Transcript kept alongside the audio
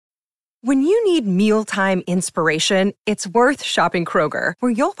When you need mealtime inspiration, it's worth shopping Kroger,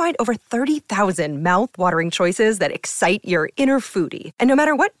 where you'll find over 30,000 mouth-watering choices that excite your inner foodie. And no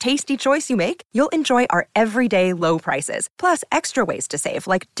matter what tasty choice you make, you'll enjoy our everyday low prices, plus extra ways to save,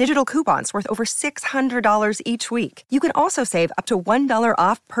 like digital coupons worth over $600 each week. You can also save up to $1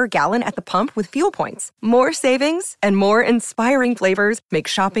 off per gallon at the pump with fuel points. More savings and more inspiring flavors make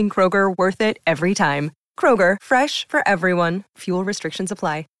shopping Kroger worth it every time. Kroger, fresh for everyone. Fuel restrictions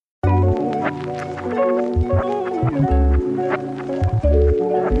apply.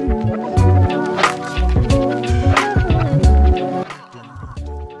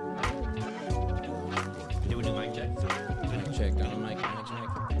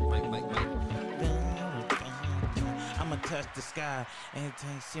 Touch the sky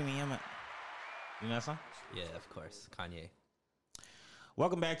anytime you see me. You know that song? Yeah, of course. Kanye.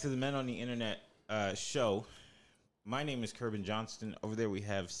 Welcome back to the Men on the Internet show. My name is Kerbin Johnston. Over there we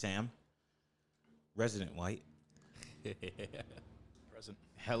have Sam, resident white. Present.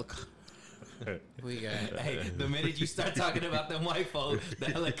 We got. Hey, the minute you start talking about them white folk, the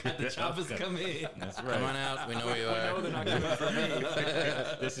helicopter choppers come in. That's right. Come on out. We know where you are. No, they're not coming for me.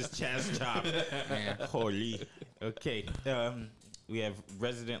 This is Chaz Chop. Yeah. Holy. Okay. We have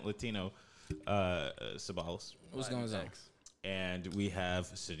resident Latino, Sabalos. What's going on? And we have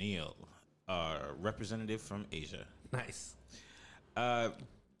Sunil, our representative from Asia. Nice. I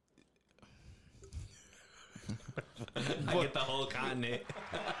get the whole continent.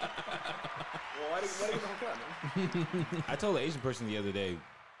 Well, why do you get the whole continent? I told an Asian person the other day,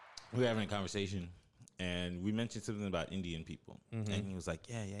 we were having a conversation, and we mentioned something about Indian people. Mm-hmm. And he was like,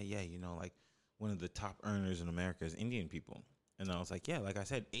 yeah, you know, like one of the top earners in America is Indian people. And I was like, yeah, like I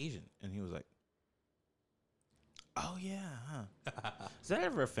said, Asian. And he was like, oh, yeah, huh? Does that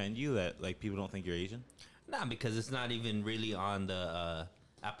ever offend you that, like, people don't think you're Asian? Nah, because it's not even really on the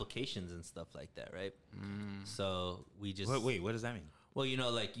applications and stuff like that, right? So we just... Wait, what does that mean? Well, you know,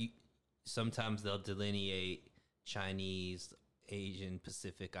 like, sometimes they'll delineate Chinese, Asian,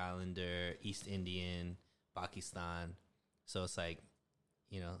 Pacific Islander, East Indian, Pakistan. So it's like,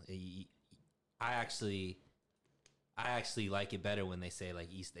 you know, I actually like it better when they say, like,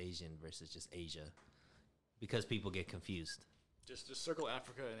 East Asian versus just Asia. Because people get confused. Just circle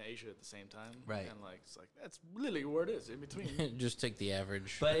Africa and Asia at the same time. Right. And like it's like that's literally where it is, in between. Just take the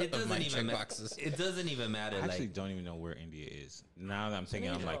average. But it of doesn't my even checkboxes. It doesn't even matter. I actually like, don't even know where India is. Now that I'm thinking,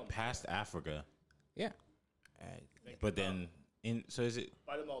 I'm like, past Africa. Yeah. But then, so is it...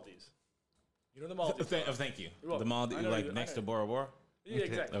 By the Maldives. You know the Maldives. Thank you. You're welcome. The Maldives, like next to Bora Bora? Yeah,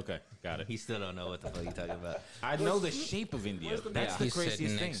 exactly. Okay, got it. he still don't know what the fuck you talking about. I know the shape of India. That's the He's craziest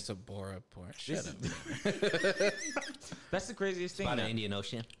sitting thing. next to Bora Bora. Shut up. That's the craziest thing. By the now. Indian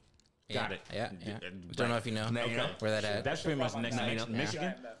Ocean. Got it. Yeah. Don't know if you know Okay. where that at. That's pretty much next to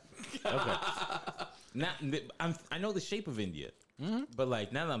Michigan. Yeah. Okay. Now, I know the shape of India, but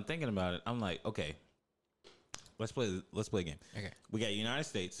like now that I'm thinking about it, I'm like, okay, let's play a game. Okay. We got United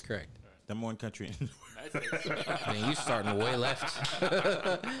States, Correct. number one country in the world. I mean, you starting way left.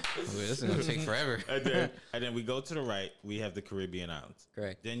 This is going to take forever. And then we go to the right, we have the Caribbean islands.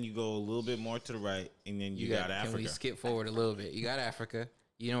 Correct. Then you go a little bit more to the right, and then you got Africa. Can we skip forward a little bit? You got Africa.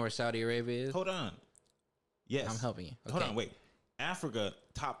 You know where Saudi Arabia is? Hold on. Yes. I'm helping you. Hold Okay. on, wait. Africa,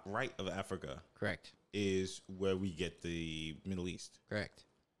 top right of Africa, Correct. is where we get the Middle East. Correct.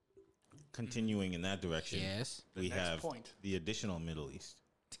 Continuing in that direction, Yes. we next have point. the additional Middle East.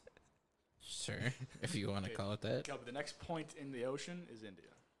 Sure. If you want to call it that. The next point in the ocean is India.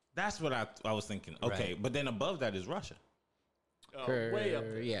 That's what I was thinking. Okay, Right. but then above that is Russia. Way up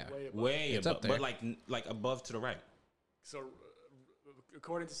there. Yeah. Way above. Way It's above, up there. but like above to the right. So,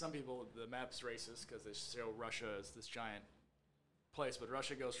 according to some people, the map's racist because they show Russia as this giant place, but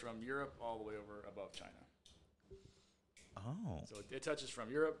Russia goes from Europe all the way over above China. Oh. So it touches from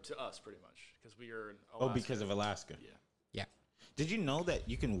Europe to us pretty much because we are in Alaska. Oh, because of Alaska. Yeah. Yeah. Did you know that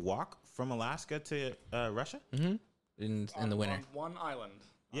you can walk from Alaska to Russia? Mm-hmm. In the winter. On one island.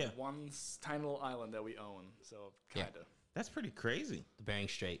 Yeah. On one tiny little island that we own. So, kind of. That's pretty crazy. The Bering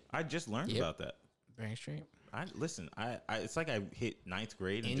Strait. I just learned about that. Bering Strait. I it's like I hit ninth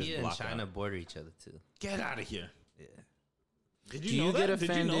grade and India just and blocked China out. border each other too. Get out of here. Yeah. Did Do you know you that? get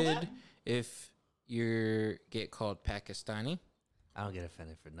Did you know offended that? if you get called Pakistani? I don't get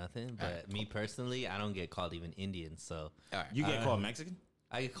offended for nothing, but me personally, I don't get called even Indian. So All right. You get called Mexican?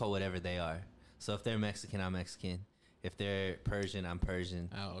 I get called whatever they are. So if they're Mexican, I'm Mexican. If they're Persian, I'm Persian.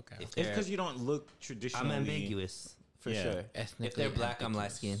 Oh, okay. If It's they're, because you don't look traditionally. I'm ambiguous for Yeah. sure. Ethnically If they're black, I'm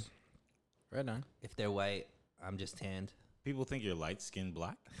light ambiguous. skinned. Right on. If they're white, I'm just tanned. People think you're light skinned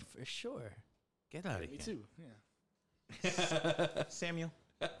black. For sure. Get out of Me here. too. Yeah. Samuel.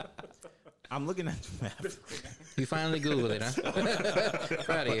 I'm looking at the map. You finally Googled it, huh?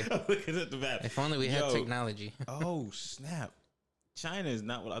 Proud of you. I'm looking at the map. If only we had Yo. technology. Oh snap! China is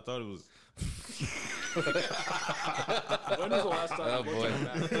not what I thought it was. When was the last time Oh, you looked boy. at a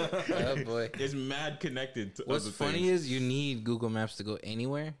map? Oh boy. It's mad connected to What's other funny things. is you need Google Maps to go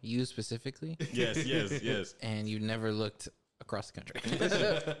anywhere, you specifically, Yes. and you never looked across the country.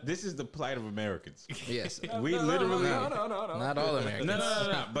 This is the plight of Americans. Yes. We literally No. Not all Americans.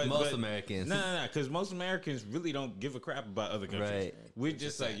 no. But Most Americans. No, because most Americans really don't give a crap about other countries. Right. We're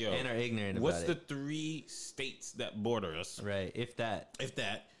just like, yo, And are ignorant what's about the it. 3 states that border us? Right. If that. If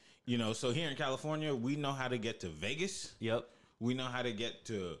that, so here in California, we know how to get to Vegas. Yep. We know how to get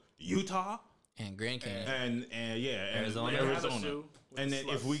to Utah. And Grand Canyon. And Arizona. Arizona. Havasu with And the then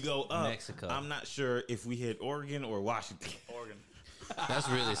if sluts. we go up, Mexico. I'm not sure if we hit Oregon or Washington. Oregon. That's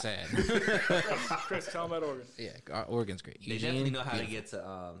really sad. Chris, tell them about Oregon. Yeah, Oregon's great. They definitely know how to get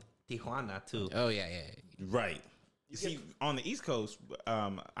to Tijuana too. Oh yeah. Right. See, on the East Coast, I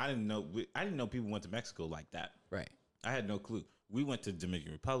didn't know people went to Mexico like that. Right. I had no clue. We went to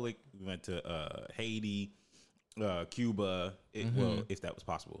Dominican Republic. We went to Haiti, Cuba. Well, if that was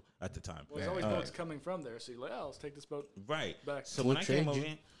possible at the time. Well, there's always boats coming from there, so you're like, oh, let's take this boat. Right. Back. So Full when I came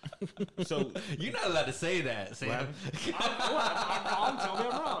trade, over, so You're not allowed to say that, Sam. I'm wrong. Tell me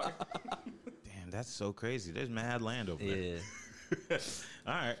I'm wrong. damn, that's so crazy. There's mad land over there. Yeah.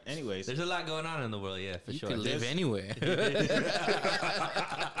 All right. Anyways, There's a lot going on in the world, yeah, for You sure. could live There's- anywhere.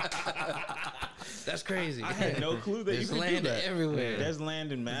 That's crazy. I had no clue that There's you could land do that. everywhere. There's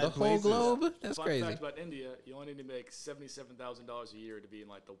land in mad The whole places. globe. That's Fun crazy. fact about India, you only need to make $77,000 a year to be in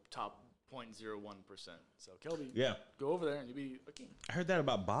like the top 0.01%. So Kelby, Yeah. go over there and you'll be a king. I heard that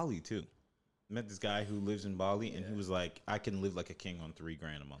about Bali too. Met this guy who lives in Bali, and he was like, "I can live like a king on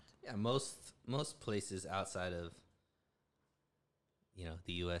 $3,000 a month." Yeah, most places outside of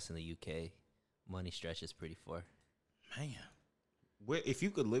the US and the UK, money stretches pretty far. Man, if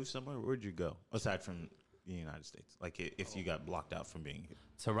you could live somewhere, where'd you go aside from the United States? Like if you got blocked out from being here.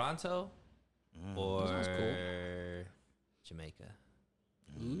 Toronto or Sounds cool. Jamaica.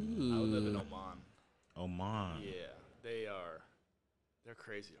 I would live in Ooh. Oman. Oman. Yeah, they're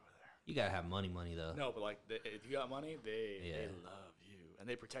crazy over there. You gotta have money though. No, but like if you got money, they Yeah. love you and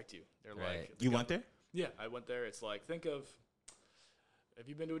they protect you. They're Right. like You went there? Yeah, I went there. It's like think of. Have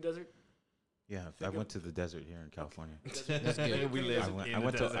you been to a desert? Yeah, I went to the desert here in California. That's good. We live I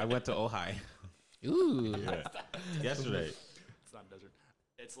went to Ojai Ooh. yesterday. It's not a desert.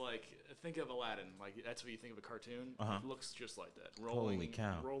 It's like think of Aladdin. Like that's what you think of a cartoon. Uh-huh. It looks just like that. Holy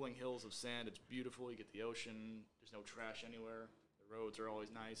cow. Rolling hills of sand. It's beautiful. You get the ocean. There's no trash anywhere. The roads are always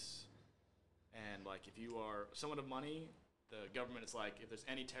nice. And like if you are someone of money, the government is like if there's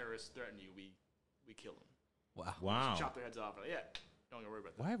any terrorists threaten you, we kill them. Wow. Wow. Chop their heads off. Like, yeah, don't worry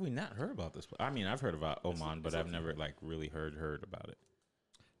about that. Why have we not heard about this? I mean, I've heard about Oman, but I've never like really heard about it.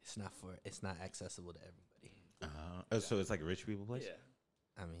 It's not accessible to everybody. So it's like a rich people place. Yeah.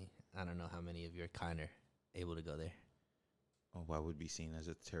 I mean, I don't know how many of your kind are able to go there. Oh, why would be seen as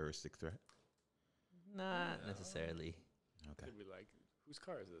a terroristic threat? Not necessarily. Okay. Could be like, whose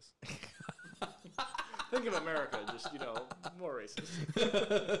car is this? Think of America, just more racist.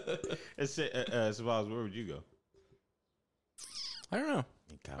 Sabaz, where would you go? I don't know.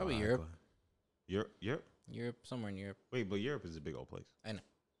 In Probably Nicaragua. Europe? Europe, somewhere in Europe. Wait, but Europe is a big old place. I know.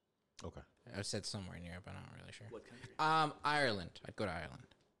 Okay. I said somewhere in Europe. I'm not really sure. What country? Ireland. I'd go to Ireland.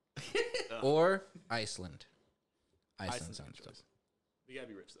 Or Iceland. Iceland Iceland's a sounds good dope. choice. You gotta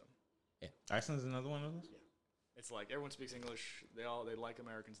be rich though. Iceland's another one of those? It's like everyone speaks English. They like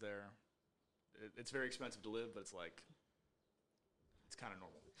Americans there. It's very expensive to live, but it's like it's kind of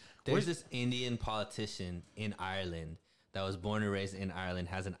normal. There's this Indian politician in Ireland that was born and raised in Ireland,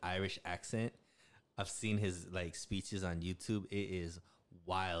 has an Irish accent. I've seen his speeches on YouTube. It is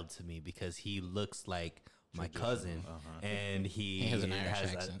wild to me because he looks like my cousin, and he has an Irish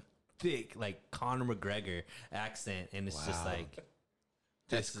has accent. a thick Conor McGregor accent, and it's just like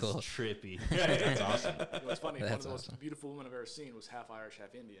That's this cool. is trippy. That's awesome. What's funny? One of That's the most awesome. beautiful women I've ever seen was half Irish,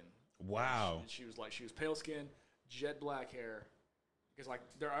 half Indian. Wow. She was pale skin, jet black hair. Because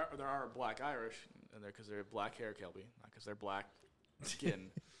there are black Irish, and because they're black hair, Kelby, not because they're black skin.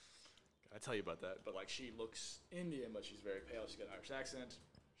 Gotta tell you about that. But she looks Indian, but she's very pale. She's got an Irish accent.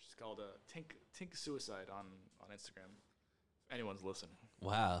 She's called Tink Suicide on Instagram. If anyone's listening,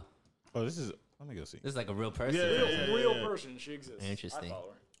 Wow, Oh, let me go see. this is like a real person. real person, she exists. Interesting. I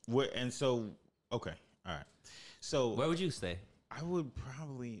follow her. Okay. All right. So Where would you stay? I would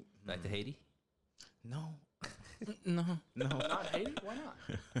probably Back to Haiti? no. No. Not Haiti? Why not?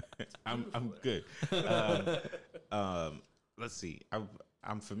 I'm good. Let's see.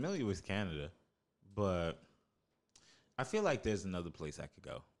 I'm familiar with Canada, but I feel like there's another place I could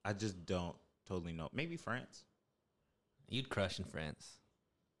go. I just don't totally know. Maybe France. You'd crush in France.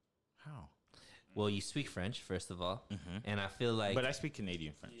 How? Well, you speak French first of all, Mm-hmm. and I feel like But I speak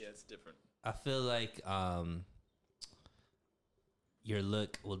Canadian French. Yeah, it's different. I feel like your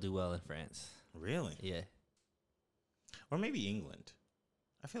look will do well in France. Really? Yeah. Or maybe England.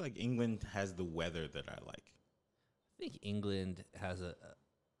 I feel like England has the weather that I like. I think England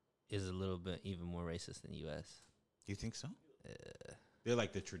is a little bit even more racist than U.S. Do you think so? They're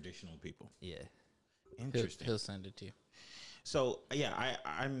like the traditional people. Yeah. Interesting. He'll send it to you. So yeah,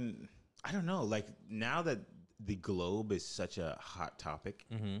 I don't know. Like now that the globe is such a hot topic,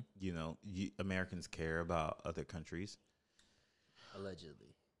 Mm-hmm. you know, Americans care about other countries.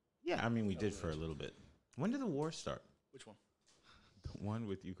 Allegedly. Yeah, I mean we did for a little bit. When did the war start? Which one? The one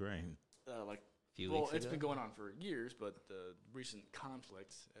with Ukraine. Like, Few well, weeks it's ago. been going on for years, but the recent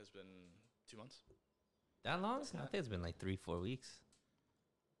conflict has been 2 months. That long? I think it's been like 3-4 weeks.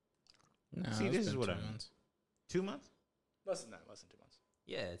 No, See, it's this is been what 2 I mean. months. 2 months? Less than that. Less than 2 months.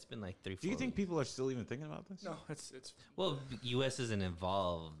 Yeah, it's been like 3-4. Do you think weeks. people are still even thinking about this? No, it's. Well, U.S. isn't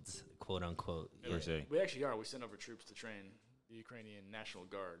involved, quote unquote. Per yet. se. We actually are. We sent over troops to train the Ukrainian National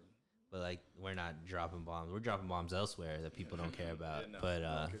Guard. But like, we're not dropping bombs. We're dropping bombs elsewhere that people don't care about. Yeah, no, But no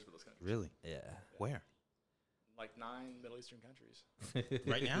one cares about those countries. Really? yeah. Where? Like 9 Middle Eastern countries.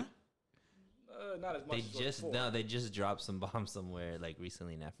 Right now? Not as much. as before. They just dropped some bombs somewhere like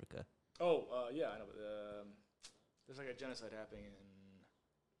recently in Africa. Oh, yeah, I know. But, there's like a genocide happening in.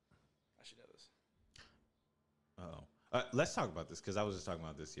 I should know this. Oh, let's talk about this because I was just talking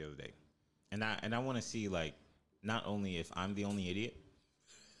about this the other day, and I want to see like not only if I'm the only idiot,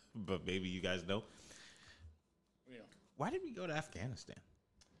 but maybe you guys know. You know, Why did we go to Afghanistan?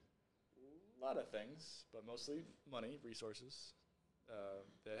 a lot of things, but mostly money, resources.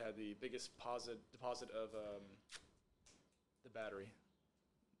 That had the biggest deposit of the battery.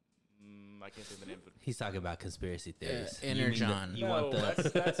 I can't think of the name of it. He's talking about conspiracy theories. Yeah, You mean Energon. You want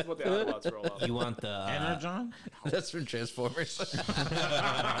the that's what the Autobots roll off. you want the Energon? That's from Transformers.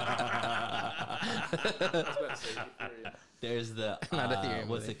 I was about to say, Ethereum. there's the Not Ethereum,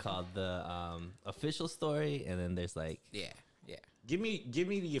 what's but- it called, the official story, and then there's like yeah. Give me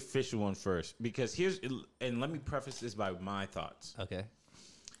the official one first because and let me preface this by my thoughts. okay.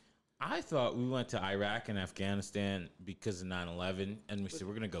 I thought we went to Iraq and Afghanistan because of 9/11, and we said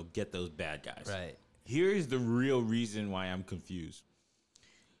we're gonna go get those bad guys. Right. Here's the real reason why I'm confused.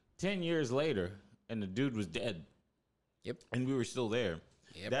 10 years later, and the dude was dead. Yep. And we were still there.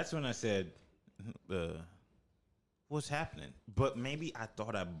 Yep. That's when I said, what's happening? But maybe I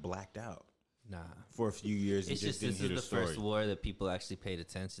thought I blacked out Nah. for a few years and It's just just didn't this hear is the the story. first war that people actually paid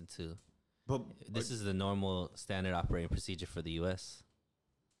attention to. But This is the normal standard operating procedure for the U.S.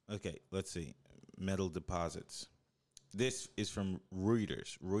 okay, let's see. Metal deposits. This is from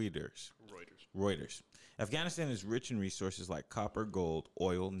Reuters. Afghanistan is rich in resources like copper, gold,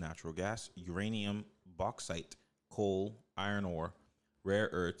 oil, natural gas, uranium, bauxite, coal, iron ore, rare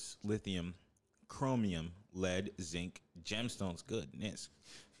earths, lithium, chromium, lead, zinc, gemstones, goodness,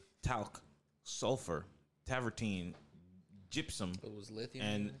 talc, sulfur, tavertine, gypsum, It was lithium.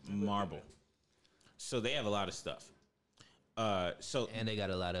 and marble. So they have a lot of stuff. So And they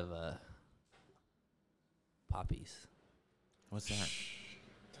got a lot of poppies. what's that?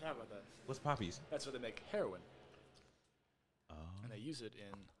 Talk about that. What's poppies? That's where they make heroin. And they use it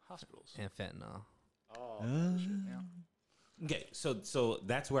in hospitals. And fentanyl. Oh, shit, yeah. Okay, so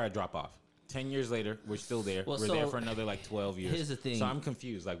that's where I drop off. 10 years later, we're still there. Well, we're so there for another like 12 years. here's the thing. So I'm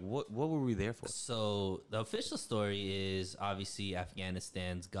confused. Like, what were we there for? So the official story is obviously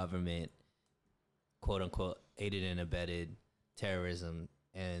Afghanistan's government, quote unquote, aided and abetted terrorism,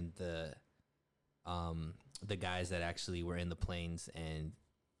 and the guys that actually were in the planes and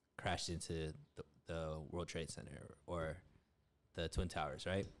crashed into the World Trade Center or the Twin Towers,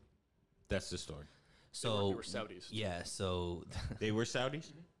 right? That's the story. So they were Saudis. yeah, so They were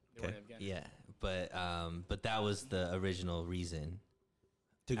Saudis? They were in Okay. Afghanistan. yeah, but that was the original reason.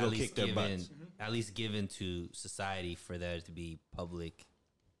 To go kick their butts. At least given to society for there to be public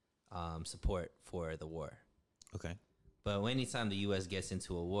support for the war. Okay. But anytime the U.S. gets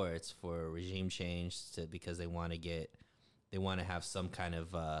into a war, it's for regime change because they want to have some kind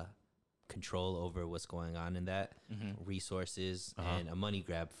of control over what's going on in that resources and a money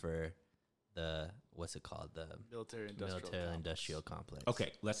grab for the what's it called, the military-industrial complex.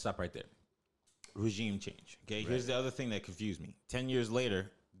 Okay, let's stop right there. Regime change. Okay, here's the other thing that confused me. 10 years later,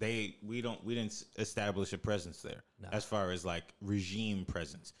 we didn't establish a presence there No. as far as like regime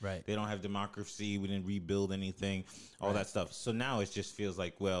presence. Right. They don't have democracy. We didn't rebuild anything, all that stuff. So now it just feels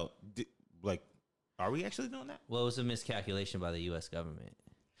like, well, like, are we actually doing that? Well, it was a miscalculation by the U.S. government.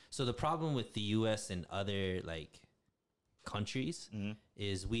 So the problem with the U.S. and other like countries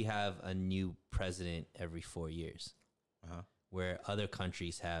is we have a new president every 4 years, where other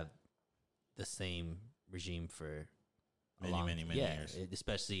countries have the same regime for Many years.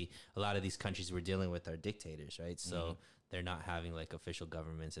 Especially a lot of these countries we're dealing with are dictators, right? So they're not having like official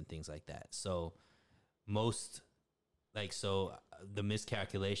governments and things like that. So the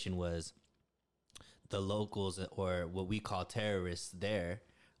miscalculation was the locals, or what we call terrorists there,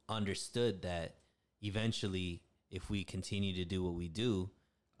 understood that eventually if we continue to do what we do,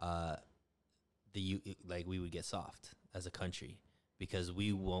 we would get soft as a country, because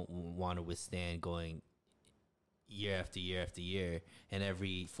we won't want to withstand going year after year after year, and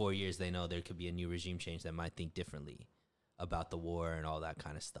every 4 years they know there could be a new regime change that might think differently about the war and all that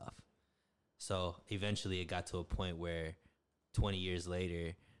kind of stuff. So eventually it got to a point where 20 years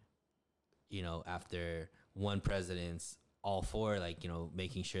later, you know, after one president's all for, like, you know,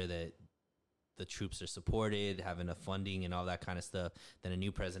 making sure that the troops are supported, have enough funding and all that kind of stuff, then a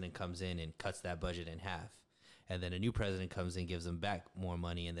new president comes in and cuts that budget in half. And then a new president comes in, gives them back more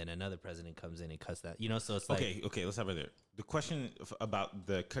money, and then another president comes in and cuts that. You know, so it's like... Okay, let's have it there. The question about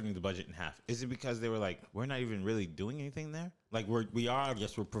the cutting the budget in half, is it because they were like, we're not even really doing anything there? Like, I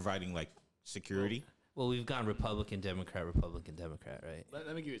guess we're providing, like, security? Well, we've gone Republican, Democrat, right?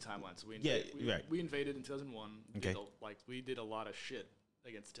 Let me give you a timeline. So right. We invaded in 2001. Okay. We did a lot of shit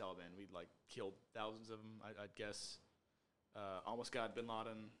against the Taliban. We, like, killed thousands of them, I'd guess. Almost got Bin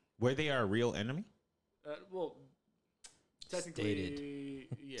Laden. Were they our real enemy? Well, technically,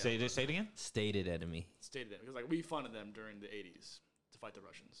 yeah. Say it again? Stated enemy. Stated enemy. Because, like, we funded them during the 80s to fight the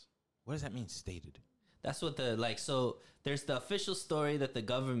Russians. What does that mean, stated? That's what so there's the official story that the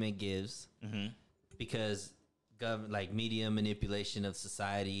government gives, because media manipulation of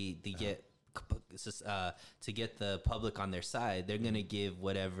society, to get the public on their side, they're going to give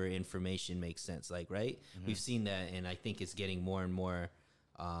whatever information makes sense. Like, right? We've seen that, and I think it's getting more and more,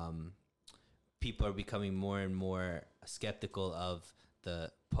 people are becoming more and more skeptical of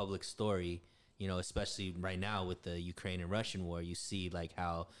the public story, you know, especially right now with the Ukraine and Russian war. You see like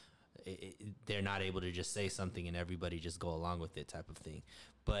how they're not able to just say something and everybody just go along with it, type of thing.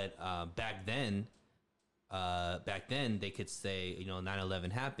 But back then they could say, you know,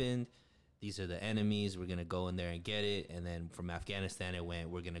 9/11 happened. These are the enemies. We're going to go in there and get it. And then from Afghanistan, it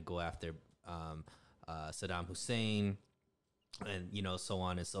went, we're going to go after Saddam Hussein, and, you know, so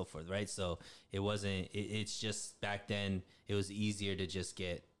on and so forth, right? So it's just back then it was easier to just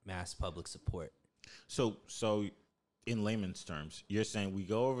get mass public support. So in layman's terms, you're saying we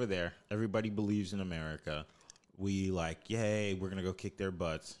go over there, everybody believes in America, we like, yay, we're gonna go kick their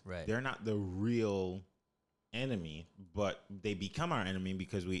butts. Right. They're not the real enemy, but they become our enemy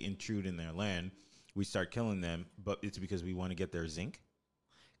because we intrude in their land. We start killing them, but it's because we want to get their zinc.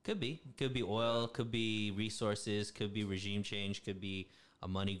 Could be oil, could be resources, could be regime change, could be a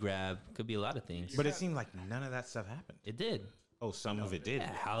money grab, could be a lot of things. But it seemed like none of that stuff happened. It did. Oh, some of it did.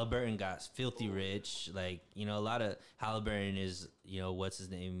 Yeah, Halliburton got filthy rich. Like, you know, a lot of Halliburton is, you know, what's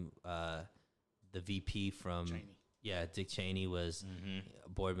his name? The VP from Cheney. Yeah, Dick Cheney was a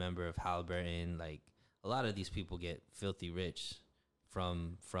board member of Halliburton. Like, a lot of these people get filthy rich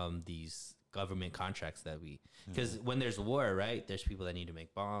from these government contracts that because when there's war, right, there's people that need to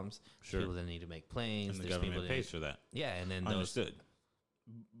make bombs, people that need to make planes, and the there's government people pays for that. Yeah, and then Understood.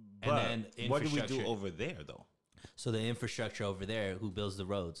 and then what do we do infrastructure. over there, though? So the infrastructure over there, who builds the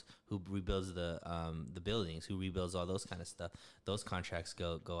roads, who rebuilds the buildings, who rebuilds all those kind of stuff, those contracts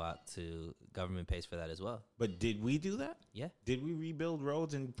go out to government, pays for that as well. But did we do that? Yeah. Did we rebuild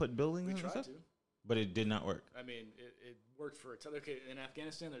roads and put buildings We and tried stuff? to. But it did not work. I mean, it worked for okay. In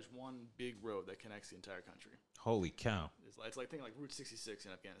Afghanistan, there's one big road that connects the entire country. Holy cow. It's like think like Route 66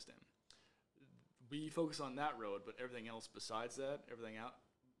 in Afghanistan. We focus on that road, but everything else besides that, everything out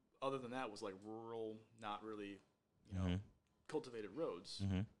other than that was like rural, not really, you know, cultivated roads.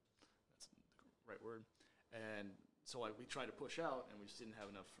 That's the right word. And so like we tried to push out, and we just didn't have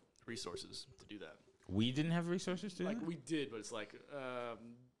enough resources to do that. We didn't have resources to do that? We did, but it's like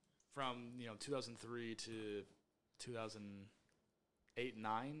from 2003 to 2008,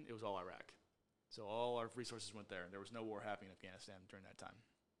 2009, it was all Iraq. So all our resources went there. There was no war happening in Afghanistan during that time.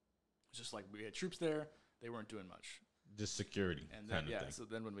 It's just like we had troops there. They weren't doing much. Just security. And then, so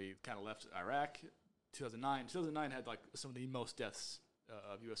then when we kind of left Iraq, 2009 had like some of the most deaths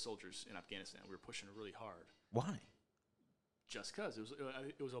of U.S. soldiers in Afghanistan. We were pushing really hard. Why? just because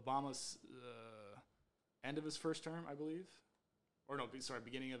it was Obama's end of his first term, I believe, or no, sorry,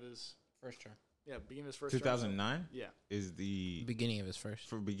 beginning of his First term. beginning of his first term. 2009 Yeah, is the Beginning of his first.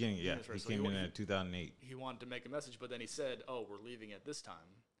 for beginning. Yeah, his he first. So came he- in at 2008. he wanted to make a message, but then he said, "Oh, we're leaving at this time."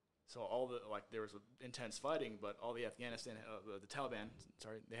 So all the there was intense fighting, but all the Afghanistan, the Taliban,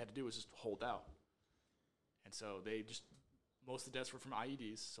 they had to do was just hold out, and so they just most of the deaths were from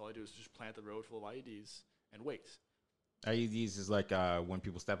IEDs. So all they do is just plant the road full of IEDs and wait. IEDs is like when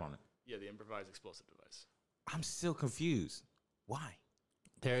people step on it. Yeah, the improvised explosive device. I'm still confused. Why?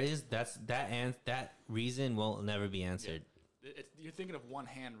 There is that reason will never be answered. You're thinking of one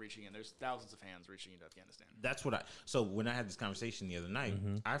hand reaching in. There's thousands of hands reaching into Afghanistan. That's what I. So when I had this conversation the other night,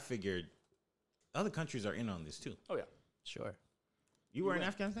 I figured other countries are in on this too. Oh yeah, Sure. You were in were.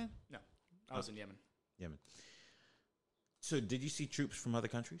 Afghanistan? no, I was in Yemen. Yemen. So did you see troops from other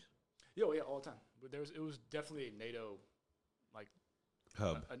countries? Yeah, all the time. But it was definitely a NATO like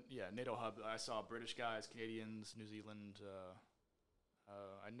Hub. NATO hub. I saw British guys, Canadians, New Zealand.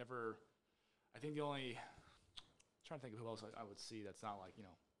 I think the only. I'm trying to think of who else I would see that's not like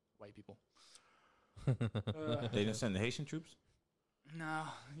white people. They didn't send the Haitian troops. No,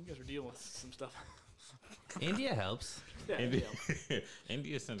 you guys are dealing with some stuff. India helps. Yeah, India, yeah.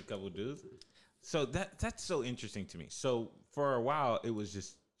 India sent a couple dudes. So that's so interesting to me. So for a while it was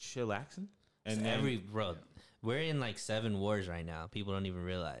just chillaxing, and then We're in like 7 wars right now. People don't even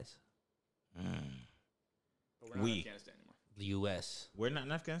realize. But we're not in Afghanistan anymore. The U.S. we're not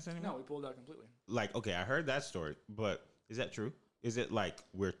in Afghanistan anymore. No, we pulled out completely. Like, okay, I heard that story, but is that true? Is it like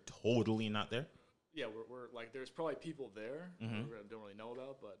we're totally not there? Yeah, we're like there's probably people there we don't really know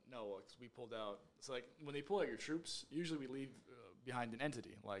about, but no, 'cause we pulled out. It's like when they pull out your troops, usually we leave behind an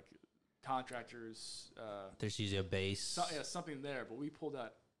entity like contractors, There's usually a base something there, but we pulled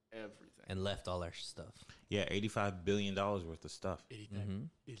out everything. and left all our stuff. Yeah, $85 billion worth of stuff. $85 billion.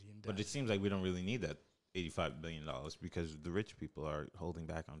 But it seems like we don't really need that $85 billion because the rich people are holding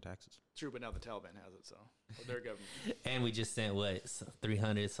back on taxes. True, but now the Taliban has it, so their government. And we just sent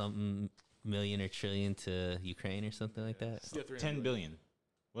 300 something million or trillion to Ukraine or something like that. Yeah, 300 $10 billion.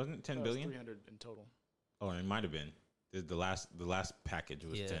 Wasn't it $10 No, billion? 300 in total. Oh, it might have been. The last package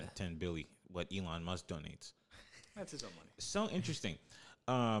was Yeah. 10 billion, what Elon Musk donates. That's his own money. So interesting.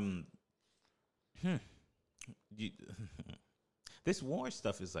 This war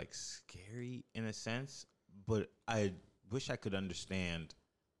stuff is like scary in a sense, but I wish I could understand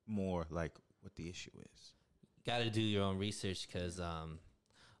more like what the issue is. Got to do your own research because,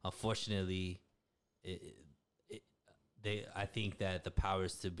 unfortunately, I think that the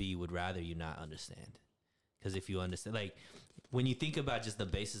powers to be would rather you not understand. Because if you understand, like when you think about just the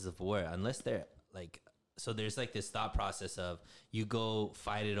basis of war, unless they're like, so there's like this thought process of you go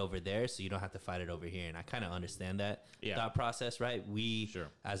fight it over there, so you don't have to fight it over here. And I kind of understand that thought process, right? We,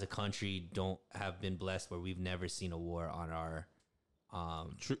 as a country, don't have been blessed where we've never seen a war on our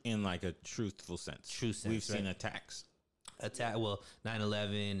In like a truthful sense. True sense, We've seen right? attacks.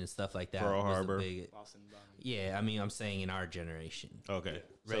 9/11 and stuff like that. Pearl was the Harbor. big- Boston bombing. yeah, I mean, I'm saying in our generation. Okay.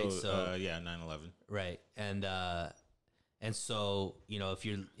 Right, So, so- 9/11. Right. And so,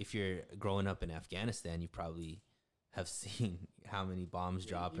 if you're growing up in Afghanistan, you probably have seen how many bombs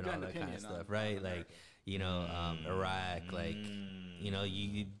drop you've and got all an that kind of opinion stuff, on right? America. Like, Iraq, like,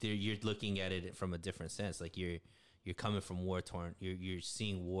 you're looking at it from a different sense. Like you're coming from war torn. You're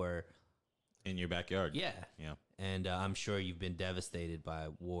seeing war. In your backyard. Yeah. Yeah. And I'm sure you've been devastated by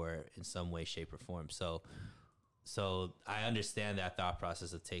war in some way, shape, or form. So I understand that thought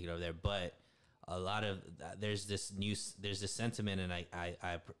process of taking over there, but a lot of there's this sentiment, and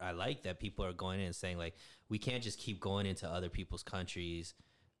I like that people are going in and saying like we can't just keep going into other people's countries,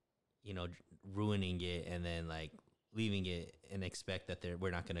 ruining it and then like leaving it and expect that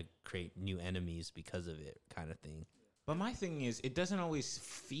we're not going to create new enemies because of it, kind of thing. But my thing is, it doesn't always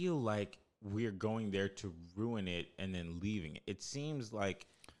feel like we're going there to ruin it and then leaving it. It seems like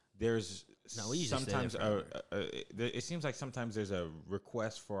there's No, we usually stay there sometimes forever. it seems like sometimes there's a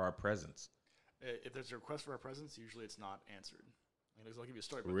request for our presence. If there's a request for our presence, usually it's not answered. I'll give you a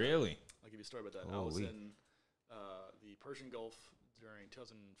story about Really? that. I'll give you a story about that. I was Holy. in the Persian Gulf during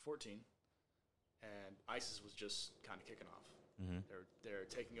 2014, and ISIS was just kind of kicking off. They're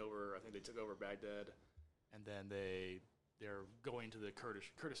taking over. I think they took over Baghdad, and then they're going to the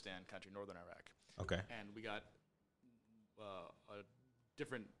Kurdistan country, northern Iraq. Okay. And we got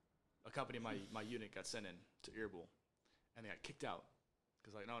a company in my unit got sent in to Erbil, and they got kicked out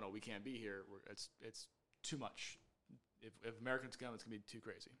because like no, we can't be here. It's too much. If Americans come, it's gonna be too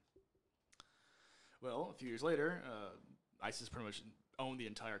crazy. Well, a few years later, ISIS pretty much owned the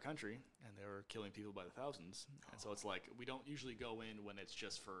entire country, and They were killing people by the thousands, and so it's like we don't usually go in when it's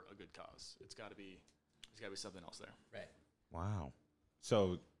just for a good cause. There's got to be something else there. Right. Wow.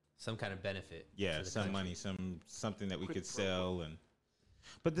 So Some kind of benefit. yeah, to the some country. money, something that we Quid could pro quo. sell,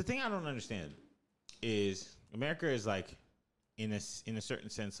 but the thing I don't understand is America is like in a certain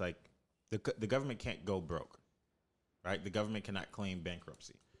sense like the government can't go broke, right? The government cannot claim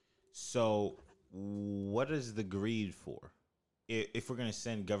bankruptcy. So what is the greed for? If we're going to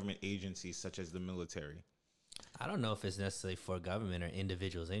send government agencies such as the military, I don't know if it's necessarily for government or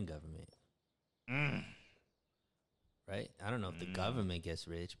individuals in government. Right? I don't know if the government gets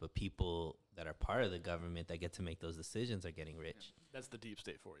rich, but people that are part of the government that get to make those decisions are getting rich. That's the deep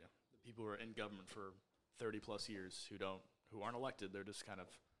state for you. The people who are in government for 30 plus years who aren't elected, they're just kind of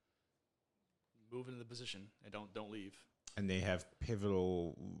moving in the position and don't leave. and they have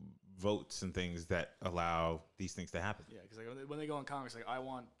pivotal votes and things that allow these things to happen. Yeah, because like when they go in Congress, like I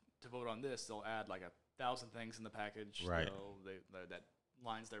want to vote on this, they'll add like 1,000 things in the package. Right. That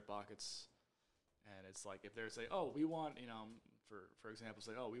lines their pockets, and it's like if they're say, oh, we want for example,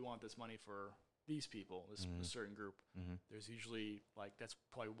 say, oh, we want this money for these people, this certain group. There's usually like that's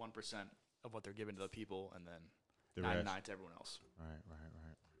probably 1% of what they're giving to the people, and then The 99 rest. to everyone else. Right.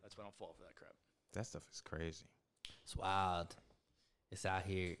 That's why I don't fall for that crap. That stuff is crazy. It's wild. It's out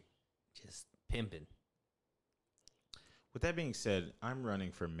here just pimping. With that being said, I'm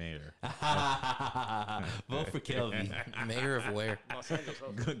running for mayor. Vote for Kelby. Mayor of where? Los Angeles.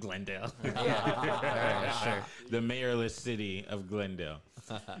 Oh. Glendale. All right, sure. The mayorless city of Glendale.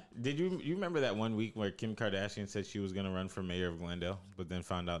 Did you remember that one week where Kim Kardashian said she was going to run for mayor of Glendale, but then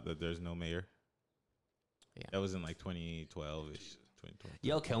found out that there's no mayor? Yeah. That was in like 2012-ish, 2012.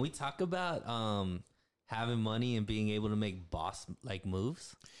 Yo, can we talk about having money and being able to make boss like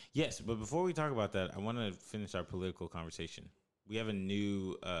moves? Yes, but before we talk about that, I want to finish our political conversation. We have a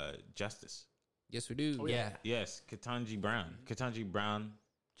new justice. Yes, we do. Oh, yeah. Yes, Ketanji Brown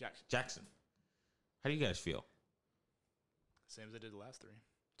Jackson. Jackson. How do you guys feel? Same as I did the last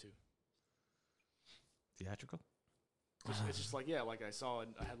two. Theatrical? It's just like, yeah, like I saw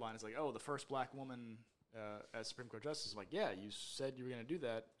a headline. It's like, oh, the first black woman as Supreme Court Justice. I'm like, yeah, you said you were going to do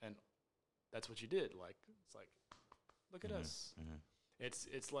that, and that's what you did. Like, it's like, look at us.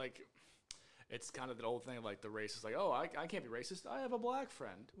 It's like, it's kind of the old thing of like the race is like, oh, I can't be racist. I have a black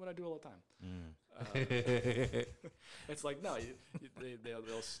friend. What I do all the time. It's like, no,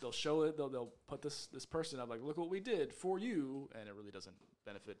 they'll still show it. They'll put this person up like, look what we did for you, and it really doesn't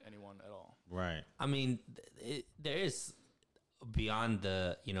benefit anyone at all. Right. I mean, there is beyond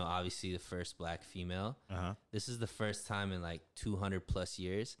the, obviously the first black female. This is the first time in like 200 plus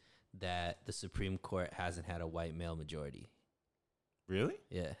years that the Supreme Court hasn't had a white male majority. Really?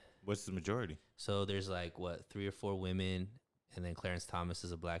 Yeah. What's the majority? So there's like 3 or 4 women, and then Clarence Thomas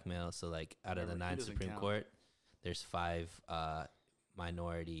is a black male. So like out of the Remember, he 9 doesn't Supreme count. Court, there's 5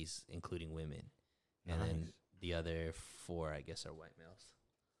 minorities, including women, and then Nice. the other 4, I guess, are white males.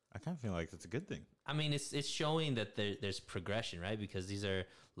 I kind of feel like that's a good thing. I mean, it's showing that there's progression, right? Because these are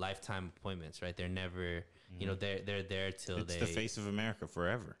lifetime appointments, right? They're never, they're there till It's they the face of America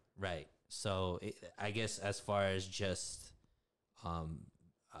forever. right. So I guess as far as just,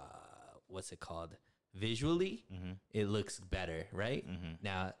 what's it called? Visually, it looks better, right?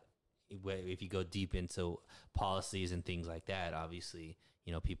 Now, if you go deep into policies and things like that, obviously,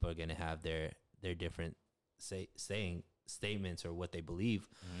 people are going to have their different statements or what they believe.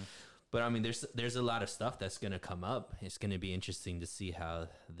 But I mean, there's a lot of stuff that's going to come up. It's going to be interesting to see how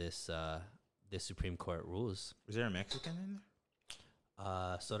this Supreme Court rules. Is there a Mexican in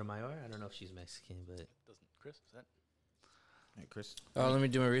there? Sotomayor, I don't know if she's Mexican, but Doesn't Chris? Is that? Hey, Chris. Oh, let me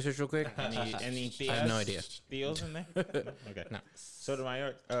do my research real quick. Any I have no idea. Theos in there? Okay. No.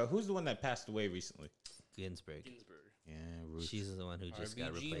 Sotomayor. Who's the one that passed away recently? Ginsburg. Ginsburg. Yeah, Ruth. She's the one who just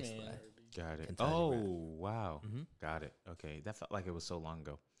got RBG, replaced man. by. Got it. Ketanji Oh, Brown. wow. Got it. Okay. That felt like it was so long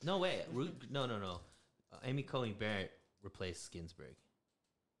ago. No way. No. Amy Coney Barrett replaced Ginsburg.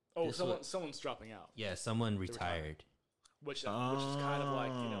 Oh, This someone's dropping out. Yeah, someone retired. Which is kind of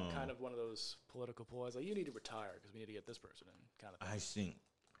like kind of one of those political ploys. Like you need to retire because we need to get this person in, kind of thing. I see.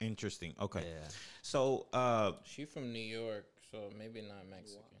 Interesting. Okay. Yeah. So, She from New York, so maybe not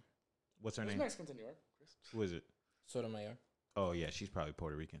Mexican. what's her There's name? Mexicans in New York. Chris. Who is it? Sotomayor. Oh, yeah. She's probably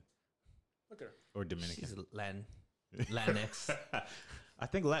Puerto Rican Look at her. or Dominican. She's Latinx. I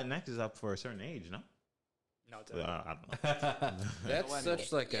think Latinx is up for a certain age, no? No, it's I don't know. That's Millennial.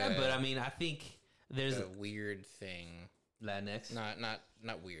 such like Yeah, a, but I mean, I think there's a weird thing. Latinx.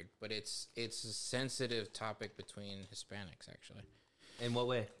 Not weird, but it's a sensitive topic between Hispanics actually, In what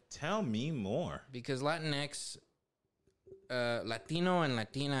way? Tell me more. because Latinx, Latino and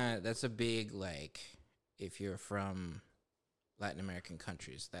Latina, that's a big, like, if you're from Latin American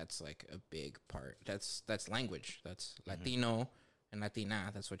countries, that's like a big part. That's language. That's Latino and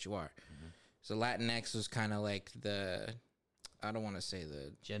Latina. That's what you are. So Latinx was kind of like I don't want to say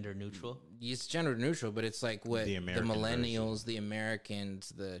the Gender neutral. it's gender neutral, but it's like what The the American millennials, the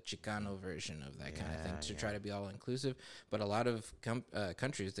Americans, the Chicano version of that kind of thing to try to be all inclusive. But a lot of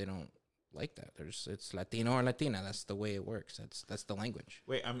countries, they don't like that. It's Latino or Latina. That's the way it works. That's the language.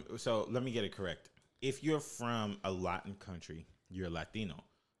 Wait, so let me get it correct. If you're from a Latin country, you're Latino.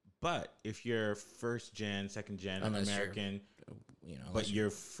 But if you're first gen, second gen Unless you're, American, unless but you're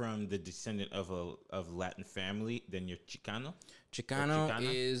from the descendant of Latin family, then you're Chicano. Chicano Chicana?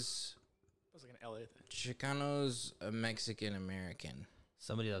 is That's like an LA thing. Chicano's a Mexican American.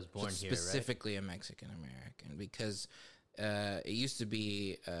 Somebody that was born here, right? Specifically a Mexican American, because it used to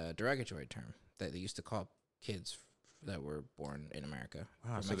be a derogatory term that they used to call kids that were born in America.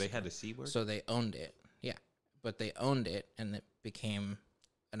 Wow, from so they Mexico. had a C word? So they owned it. Yeah. But they owned it and it became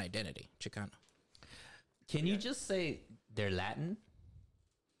an identity, Chicano. Can you just say they're Latin?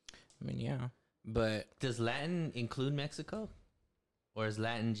 I mean, yeah. But Does Latin include Mexico? Or is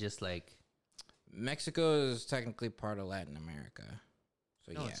Latin just like... Mexico is technically part of Latin America.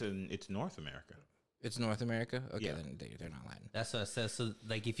 So No, yeah. it's North America. It's North America? Okay, Yeah. then they're not Latin. That's what it says. So,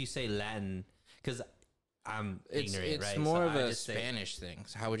 like, if you say Latin... Because I'm It's ignorant, right? more So of I a just say- Spanish thing.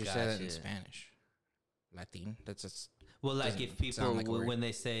 So how would you say that in Gotcha. Spanish? Latin? That's just... Well, like, doesn't if people... sound like a word. when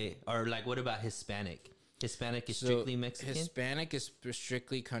they say... Or, like, what about Hispanic? Hispanic is So, strictly Mexican? Hispanic is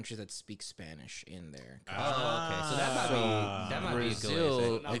strictly countries that speak Spanish in there. Oh, okay. So that might be a good way to say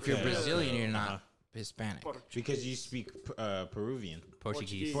Brazil, it. if you're Okay. Brazilian, you're not Hispanic. Because you speak Peruvian.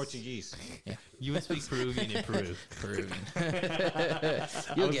 Portuguese. Portuguese. You would speak Peruvian in Peru. Peruvian.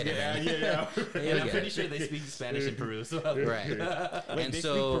 You'll get it. man. Yeah. And I'm get pretty it. sure they speak Spanish in Peru. So Right. Wait, And they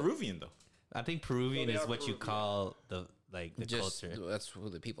so- speak Peruvian, though. I think Peruvian Well, they is are what you Peruvian. call the Just culture. that's who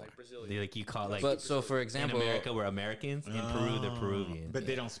the people are. Brazilian. Like you call like But so, for in example, America we're Americans. In Peru they're Peruvian. But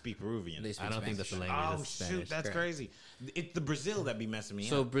they don't speak Peruvian. they speak I don't think that's the Spanish. language. Oh, That's shoot. Spanish. That's Correct. crazy. It's the Brazil that be messing me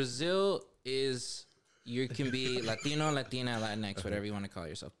So up. Brazil is you can be Latino, Latina, Latinx, whatever you want to call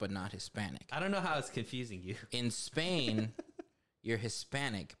yourself, but not Hispanic. I don't know how it's confusing you. In Spain, you're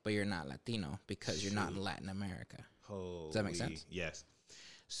Hispanic, but you're not Latino because you're not in Latin America. Does that make sense? Yes.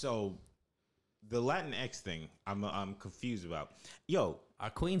 So the Latinx thing, I'm confused about. Yo,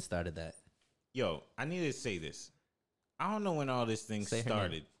 Our queen started that. I need to say this. I don't know when all this thing Say her name.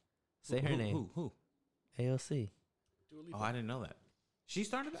 started. Say her name. Who? AOC. Oh, I didn't know that. She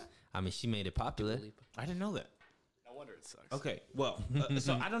started that? I mean, she made it popular. I didn't know that. No wonder it sucks. Okay, well,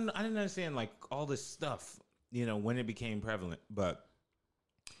 so I didn't understand like all this stuff, when it became prevalent. But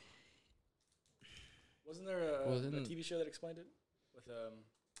Wasn't there a Wasn't- TV show that explained it with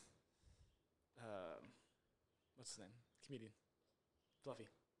what's his name? Comedian, Fluffy.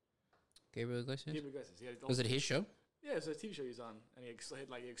 Gabriel Iglesias? Gabriel Iglesias. He had Was it his show? Yeah, it was a TV show he was on, and he explained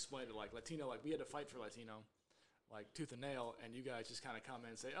it like Latino, like we had to fight for Latino, like tooth and nail, and you guys just kind of come in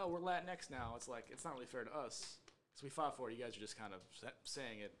and say, oh, we're Latinx now. It's like it's not really fair to us because we fought for it. You guys are just kind of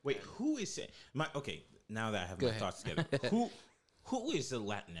saying it. wait, and who is it? Okay, now that I have Go my ahead. thoughts together, who is the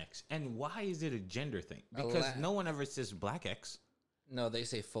Latinx, and why is it a gender thing? Because no one ever says Black X. No, they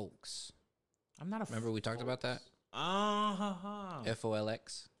say folks. I'm not a. Remember we talked about that? Uh-huh.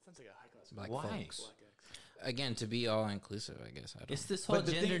 FOLX. sounds like a high class. Black Why? folks. Black X. Again, to be all inclusive, I guess. I don't It's this whole But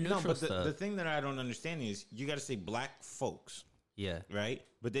the gender thing, neutral but stuff. the thing that I don't understand is you got to say Black folks, yeah. right?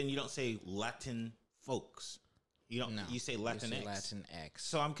 But then you don't say Latin folks. You don't. No. You say You Latinx. say Latinx.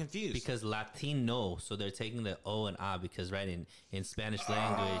 So I'm confused. Because Latino, so they're taking the O and A because in Spanish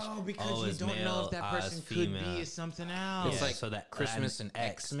language, Oh, because O you is don't male, know if that A is person could female. be something else. It's like so that Christmas and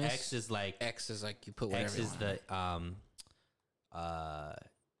X. Xmas. X is like X is like you put whatever X you is want. the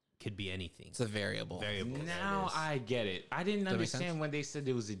could be anything. It's a variable. Variable. Now I get it. I didn't that make sense? understand when they said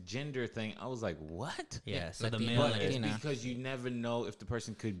it was a gender thing. I was like, what? Yeah. So the Latino, male But is it's Latina. because you never know if the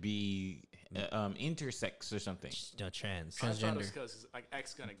person could be intersex or something. trans. I thought it was Transgender. because like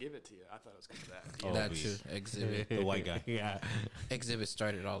X gonna give it to you. I thought it was because of that. Oh, That please. too. Exhibit. The white guy. Yeah. Exhibit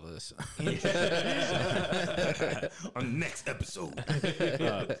started all this. On next episode.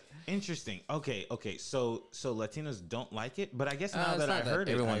 Interesting. Okay. So Latinos don't like it, but I guess now It's that I not heard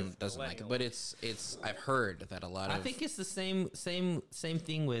everyone it, doesn't like it, but it's. I've heard that a lot of. I think it's the same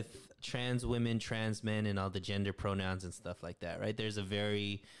thing with trans women, trans men, and all the gender pronouns and stuff like that, right? There's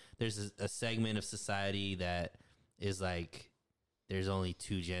a segment of society that is like there's only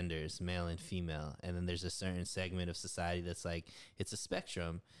two genders, male and female, and then there's a certain segment of society that's like it's a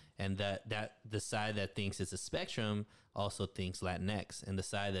spectrum, and that the side that thinks it's a spectrum also thinks Latinx, and the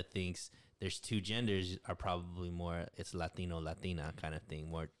side that thinks there's two genders are probably more it's Latino Latina kind of thing.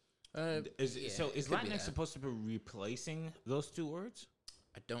 More So is it could be Latinx that. supposed to be replacing those two words?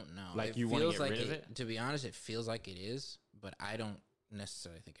 I don't know. Like, it you wanna feels get like rid of it? To be honest, it feels like it is, but I don't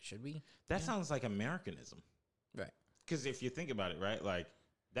necessarily think it should be. That sounds like Americanism. Right. Because if you think about it, right, like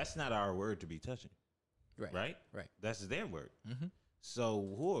that's not our word to be touching, Right. right? Right. That's their word. Mm-hmm.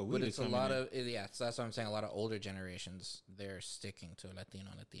 So who are we? But to it's a come lot in of so that's what I'm saying. A lot of older generations they're sticking to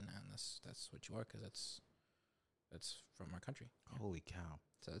Latino, Latina, and that's what you are because that's from our country. and- Holy cow!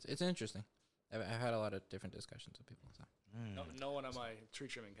 So it's interesting. I've had a lot of different discussions with people. So. No one at my tree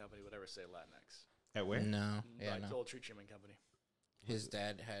trimming company would ever say Latinx. At where? No, yeah, Like the no. old tree trimming company. His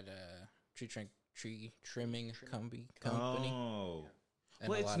dad had a tree trimming company. Oh. and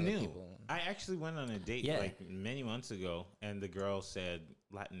Well, a it's lot of the new. people- I actually went on a date Yeah. like many months ago, and the girl said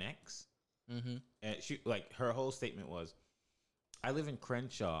Latinx, and she like her whole statement was, "I live in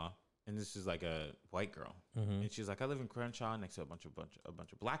Crenshaw," and this is like a white girl, and she's like, "I live in Crenshaw next to a bunch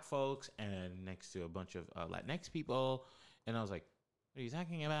of black folks and next to a bunch of Latinx people," and I was like, "What are you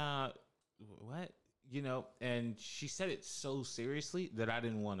talking about? What?" You know, and she said it so seriously that I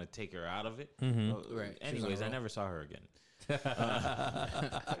didn't want to take her out of it. Right. She was on a Anyways, I roll. never saw her again. you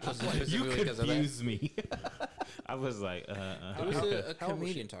Specifically because of that. confuse me. I was like, It was a How old was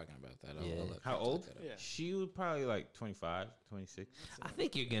comedian talking about that. I'll Yeah. look- how I'll old? look that up. Yeah. She was probably like 25, 26. I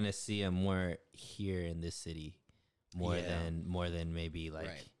think you're gonna see him more here in this city, more Yeah. than maybe like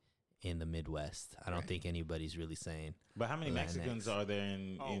Right. in the Midwest. I don't Right. think anybody's really saying. But how many Mexicans Latinx. are there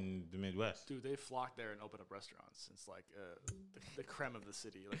in Oh. the Midwest? Dude, they flock there and open up restaurants. It's like the creme of the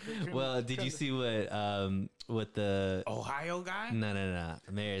city. Like, the creme- Well, did you creme- see what the Ohio guy? no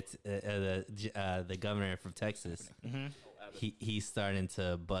Mayor the governor from Texas? He's starting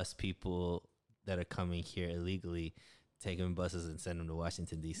to bus people that are coming here illegally, take them in buses and send them to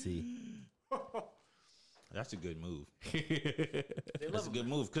Washington D.C. That's a good move. They That's love a good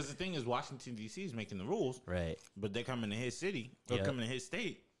move. Because the thing is, Washington, D.C. is making the rules, Right? but they're coming to his city or Yep. coming to his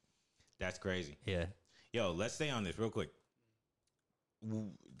state. That's crazy. Yeah. Yo, let's stay on this real quick.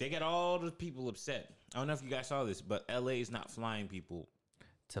 They got all the people upset. I don't know if you guys saw this, but L.A. is not flying people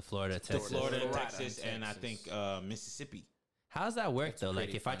To Florida, to Texas. Florida, and Florida. Texas, and I think Mississippi. How does that work though? Like,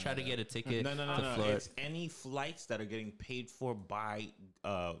 pretty if I try to funny, get a ticket No, to no. Florida, It's any flights that are getting paid for by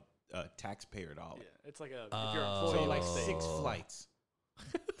taxpayer dollars. Yeah, it's like if you're an employee, So of like the state. 6 flights.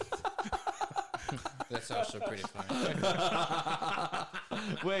 That's also pretty funny.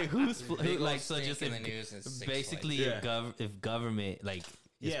 wait, Big old like so? stink Just in if, the news and six basically, flights. if government like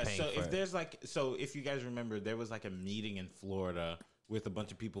is Yeah, paying so for if it. there's if you guys remember, there was like a meeting in Florida with a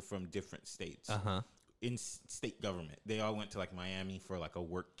bunch of people from different states in state government. They all went to like Miami for like a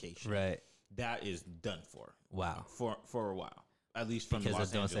workcation. right? That is done for Wow, for a while, at least from because Los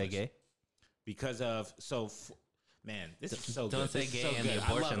of Don't Say Angeles. Gay. Because of man, this is so Don't good. Say This is Gay so and the good.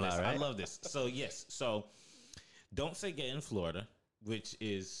 abortion I love law, this. right? I love this. So yes, so Don't Say Gay in Florida, which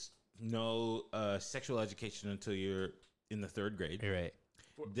is no sexual education until you're in the 3rd grade. You're right.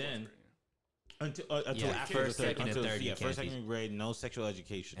 Then until Yeah, after first, the third, second, and until, third, you yeah, can't first, be- second grade, no sexual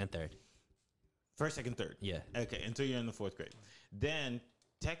education. And third, First, second, third. yeah. Okay, until you're in the 4th grade. Then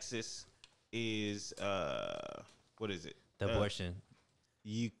Texas is what is it? The abortion.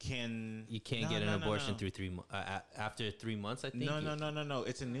 You can You can't no, get an no, no, abortion no. through 3 months. After 3 months, I think. No.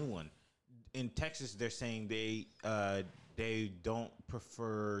 It's a new one. In Texas, they're saying they don't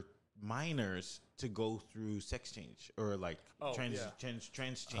prefer minors to go through sex change or like trans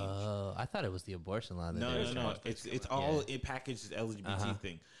change. Oh, I thought it was the abortion law. That they were No. trying- It's all Yeah. it packaged LGBT Uh-huh.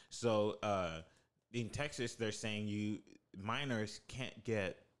 thing. So in Texas, they're saying minors can't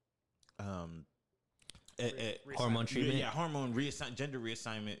get Hormone treatment. Yeah, hormone gender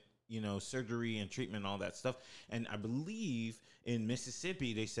reassignment. Surgery and treatment, all that stuff. And I believe in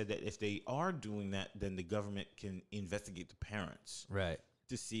Mississippi, they said that if they are doing that, then the government can investigate the parents Right.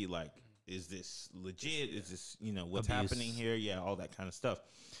 to see like, is this legit? Is this what's Abuse. happening here? Yeah, all that kind of stuff.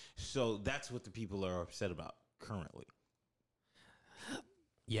 So that's what the people are upset about currently.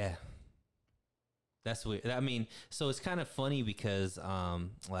 Yeah. That's weird. I mean, so it's kind of funny because, well,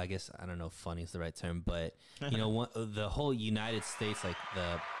 I guess I don't know if funny is the right term, but the whole United States, like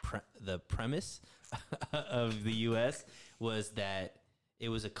the premise of the U.S. was that it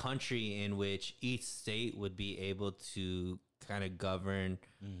was a country in which each state would be able to kind of govern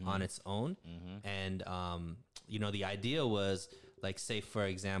on its own, and the idea was like, say for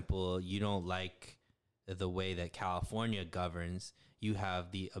example, you don't like the way that California governs, you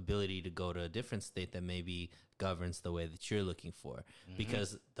have the ability to go to a different state that maybe governs the way that you're looking for.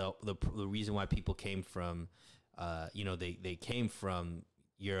 Because the reason why people came from, they came from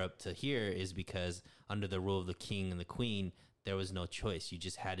Europe to here is because under the rule of the king and the queen, there was no choice. You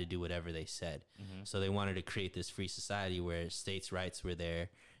just had to do whatever they said. So they wanted to create this free society where states' rights were there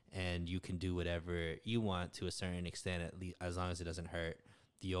and you can do whatever you want to a certain extent, at least as long as it doesn't hurt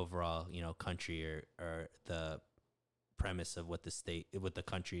the overall, country or the premise of what the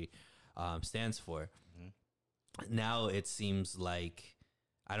country stands for. Now it seems like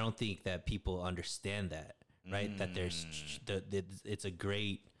I don't think that people understand that, right? That there's it's a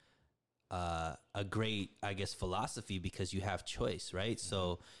great, I guess, philosophy because you have choice, right?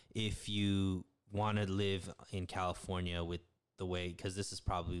 So if you want to live in California with the way, because this is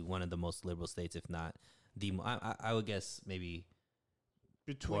probably one of the most liberal states, if not the, I would guess maybe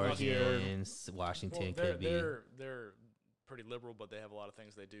Between Oregon, Washington could be. They're pretty liberal, but they have a lot of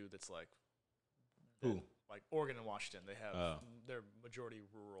things they do that's like Who? like Oregon and Washington. They have they're majority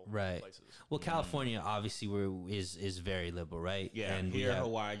rural Right. places. Well, California obviously is very liberal, right? Yeah, and here, we have,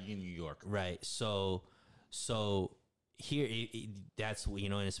 Hawaii, New York. right. So here that's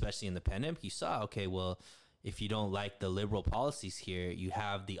and especially in the pandemic, you saw well, if you don't like the liberal policies here, you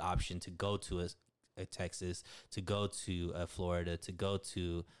have the option to go to a Texas, to go to Florida, to go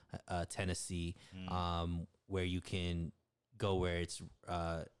to Tennessee, where you can go where it's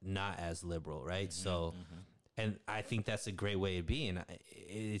not as liberal, right? So, and I think that's a great way to be. And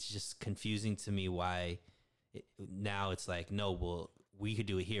it's just confusing to me why now it's like, no, well, we could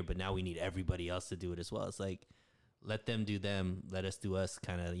do it here, but now we need everybody else to do it as well. It's like, let them do them, let us do us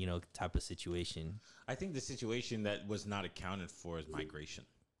kind of, type of situation. I think the situation that was not accounted for is migration.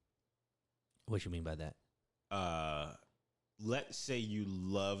 What you mean by that? Let's say you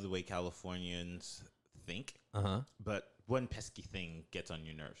love the way Californians think, but one pesky thing gets on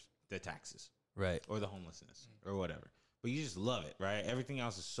your nerves: the taxes, Right. or the homelessness, or whatever. But you just love it, right? Everything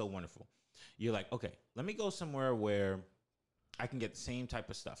else is so wonderful. You're like, okay, let me go somewhere where I can get the same type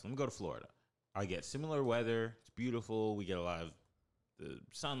of stuff. Let me go to Florida. I get similar weather. It's beautiful. We get a lot of the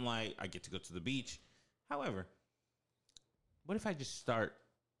sunlight. I get to go to the beach. However, what if I just start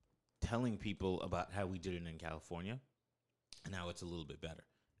telling people about how we did it in California and how it's a little bit better?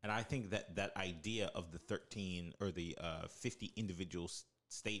 And I think that idea of the 13 or the 50 individual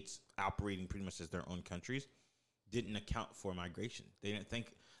states operating pretty much as their own countries didn't account for migration. They didn't think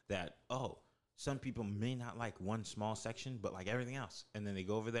that, some people may not like one small section, but like everything else. And then they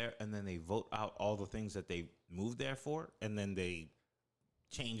go over there and then they vote out all the things that they moved there for. And then they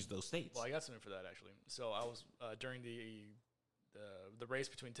change those states. Well, I got something for that actually. So I was during the race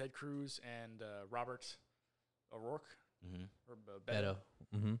between Ted Cruz and Robert O'Rourke or Beto.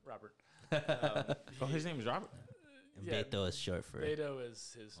 Robert. His name is Robert. And Yeah, Beto is short for Beto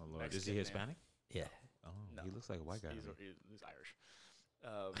is his. Oh, Lord. Is Mexican he name. Hispanic? yeah. Oh, No. he looks like a white guy. to me. He's Irish.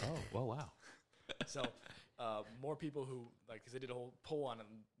 Oh, wow. So more people who because they did a whole poll on it,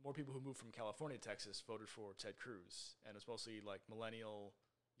 more people who moved from California to Texas voted for Ted Cruz, and it's mostly like millennial,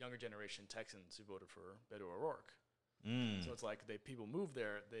 younger generation Texans who voted for Beto O'Rourke. So it's like people move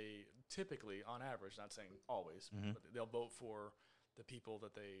there. They typically, on average, not saying always, but they'll vote for the people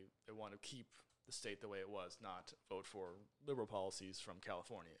that they want to keep the state the way it was, not vote for liberal policies from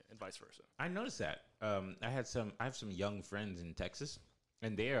California and vice versa. I noticed that. I have some young friends in Texas,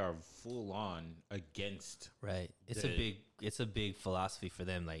 and they are full on against. Right. It's The- a big philosophy for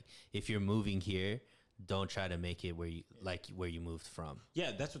them. Like, if you're moving here, don't try to make it where you moved from. Yeah,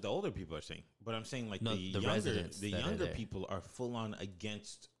 that's what the older people are saying. But I'm saying like No, the the residents that are younger there. people are full on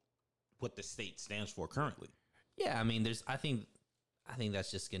against what the state stands for currently. Yeah, I mean, I think that's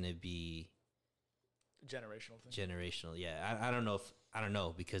just gonna be Generational thing. generational. Yeah, I don't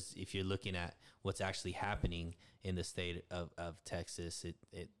know because if you're looking at what's actually happening in the state of Texas,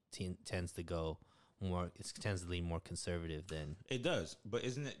 it tends to go more. It tends to lean more conservative than. It does, but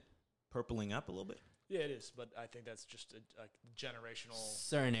isn't it purpling up a little bit? Yeah, it is, but I think that's just a generational.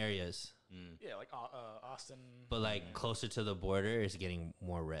 Certain areas, Yeah, like Austin. but like closer to the border is getting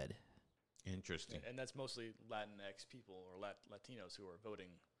more red. Interesting. And that's mostly Latinx people or Latinos who are voting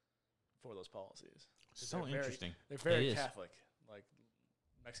for those policies. 'Cause So they're very- interesting. They're It very is. Catholic. Like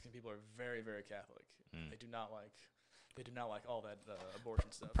Mexican people are very, very Catholic. They do not like all that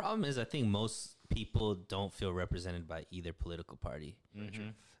abortion stuff. Problem is, I think most people don't feel represented by either political party.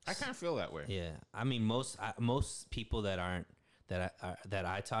 I kind of feel that way. Yeah, I mean most people that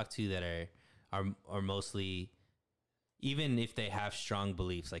I talk to that are mostly, even if they have strong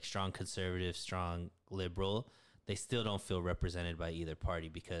beliefs like strong conservative, strong liberal, they still don't feel represented by either party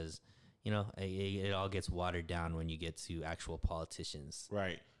because it all gets watered down when you get to actual politicians.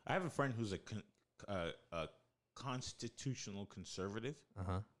 Right. I have a friend who's a constitutional conservative,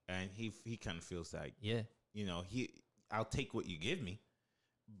 and he kind of feels like, Yeah. I'll take what you give me,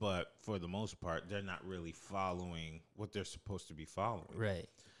 but for the most part, they're not really following what they're supposed to be following. Right.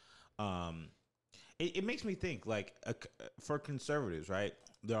 It makes me think, like, for conservatives, right?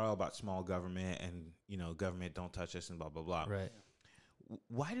 They're all about small government and, government don't touch us and blah, blah, blah. Right.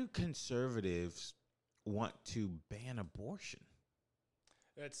 Why do conservatives want to ban abortion?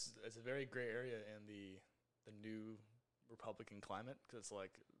 It's a very gray area in the new Republican climate, because it's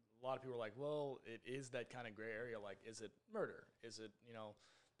like a lot of people are like, well, it is that kind of gray area. Like, is it murder? Is it,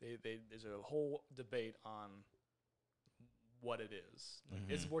 there's a whole debate on what it is. Like,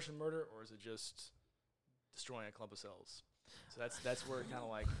 is abortion murder, or is it just destroying a clump of cells? So that's where kind of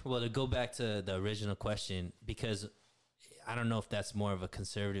like. Well, to go back to the original question, because I don't know if that's more of a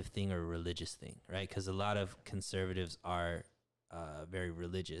conservative thing or a religious thing, right? Because a lot of conservatives are very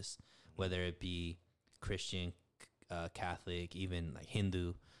religious, whether it be Christian, Catholic, even like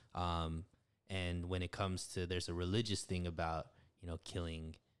Hindu. And when it comes to, there's a religious thing about,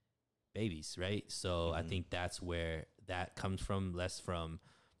 killing babies, right? So I think that's where that comes from, less from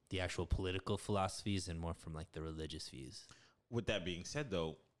the actual political philosophies and more from like the religious views. With that being said,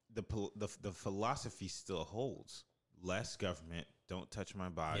 though, the philosophy still holds. Less government, don't touch my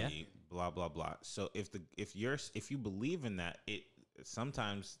body, blah blah blah. So if you believe in that, it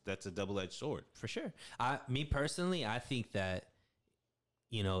sometimes that's a double-edged sword. For sure. Me personally, I think that,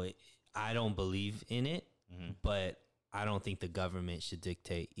 I don't believe in it, but I don't think the government should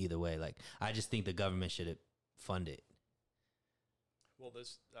dictate either way. Like, I just think the government should fund it. Well,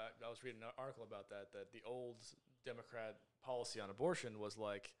 I was reading an article about that the old Democrat policy on abortion was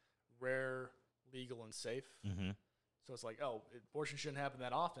like rare, legal, and safe. So it's like, abortion shouldn't happen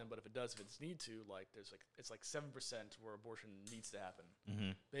that often, but if it does, if it's need to, like it's like 7% where abortion needs to happen.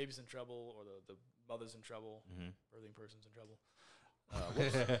 Baby's in trouble, or the mother's in trouble, birthing person's in trouble.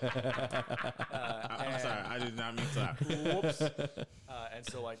 I'm sorry, I did not mean to laugh. Whoops. And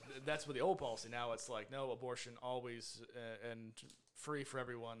so like that's what the old policy. Now it's like no, abortion always and free for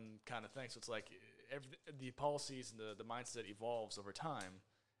everyone kind of thing. So it's like the policies and the mindset evolves over time,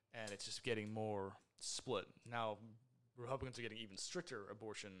 and it's just getting more split. Now Republicans are getting even stricter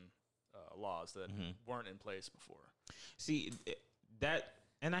abortion laws that weren't in place before. See, that,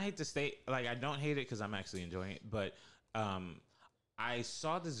 and I hate to state, like, I don't hate it because I'm actually enjoying it, but I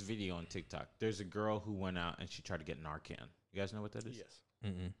saw this video on TikTok. There's a girl who went out and she tried to get Narcan. You guys know what that is? Yes.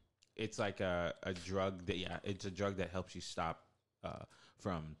 It's like a drug that, it's a drug that helps you stop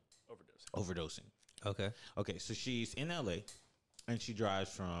from overdosing. Okay, so she's in LA. And she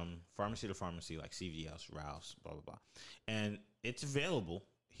drives from pharmacy to pharmacy, like CVS, Ralph's, blah, blah, blah. And it's available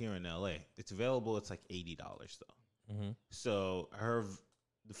here in LA. It's available. It's like $80, though. So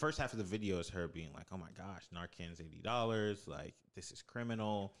the first half of the video is her being like, oh, my gosh, Narcan's $80. Like, this is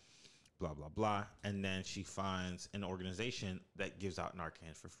criminal, blah, blah, blah. And then she finds an organization that gives out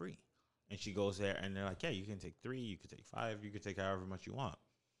Narcan for free. And she goes there, and they're like, yeah, you can take 3, you can take 5, you can take however much you want.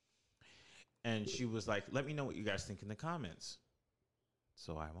 And she was like, let me know what you guys think in the comments.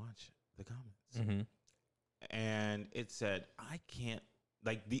 So I watched the comments, and it said, I can't,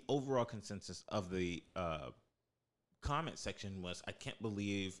 like, the overall consensus of the comment section was, I can't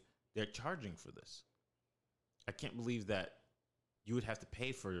believe they're charging for this. I can't believe that you would have to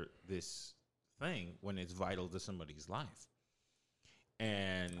pay for this thing when it's vital to somebody's life.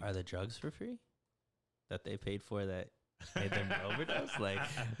 And are the drugs for free that they paid for that made them overdose? Like,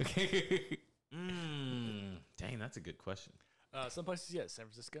 dang, that's a good question. Some places, yes. San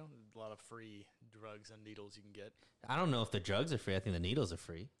Francisco, a lot of free drugs and needles you can get. I don't know if the drugs are free. I think the needles are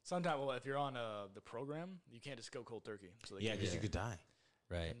free. Sometimes, well, if you're on the program, you can't just go cold turkey. So because you could die.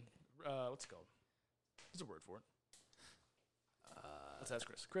 Right. What's it called? There's a word for it. Let's ask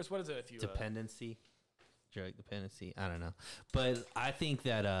Chris. Chris, what is it if you... Dependency. Drug dependency. I don't know. But I think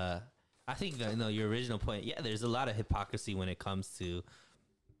that, your original point, there's a lot of hypocrisy when it comes to,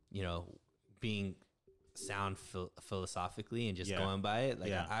 being sound philosophically and just going by it.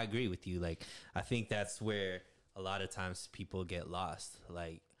 Like, I agree with you. Like, I think that's where a lot of times people get lost.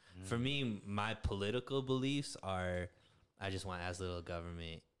 Like, for me, my political beliefs are, I just want as little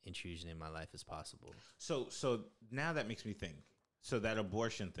government intrusion in my life as possible. So now that makes me think. So that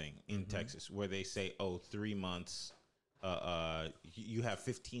abortion thing in Texas, where they say, 3 months, you have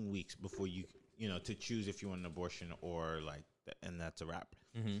 15 weeks before you to choose if you want an abortion or like, and that's a wrap.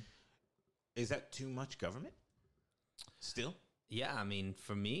 Is that too much government still? Yeah, I mean,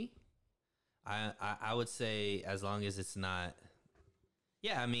 for me, I would say as long as it's not.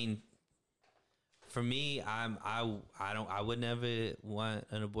 Yeah, I mean, For me, I would never want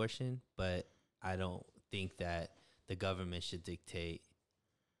an abortion, but I don't think that the government should dictate.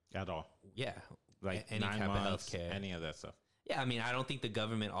 At all. Yeah, Like any 9 type months, of healthcare. any of that stuff. Yeah, I mean, I don't think the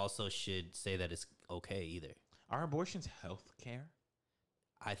government also should say that it's okay either. Are abortions health care?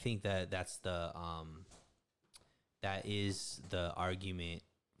 I think that that is the argument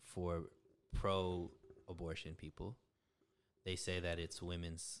for pro-abortion people. They say that it's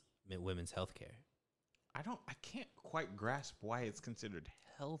women's health care. I can't quite grasp why it's considered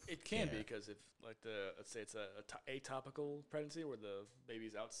health. It can be because if, like, let's say it's a atopical pregnancy where the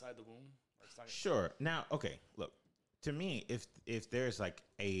baby's outside the womb. Or it's not Sure. Now, okay, look. To me, if there's like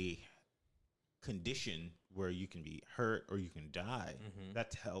a condition where you can be hurt or you can die,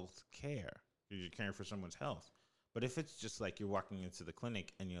 that's health care. You're caring for someone's health. But if it's just like you're walking into the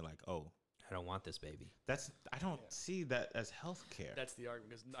clinic and you're like, oh, I don't want this baby. I don't see that as health care. That's the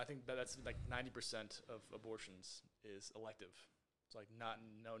argument, because I think that's like 90% of abortions is elective. It's like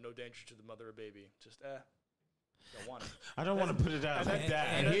no danger to the mother or baby. Just don't want it. I don't want to put it out like that.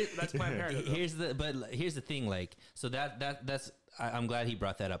 And That's Planned Parenthood. though. Here's the thing, like, so that's I'm glad he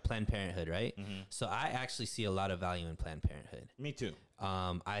brought that up. Planned Parenthood, right? So I actually see a lot of value in Planned Parenthood. Me too.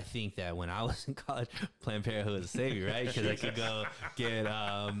 I think that when I was in college, Planned Parenthood was a savior, right? Because I could go get,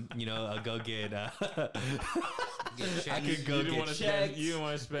 I could go get checks. You didn't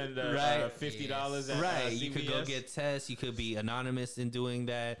want to spend Right. $50 at Right, CVS. you could go get tests. You could be anonymous in doing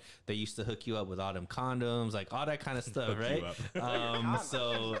that. They used to hook you up with all them condoms, like all that kind of stuff, right?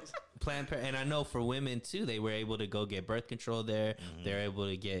 So Planned Parenthood, and I know for women too, they were able to go get birth control there. They're able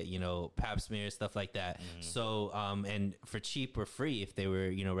to get Pap smears, stuff like that. So and for cheap or free if they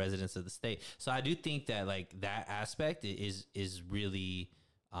were residents of the state. So I do think that like that aspect is really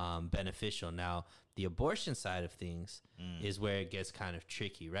beneficial. Now the abortion side of things is where it gets kind of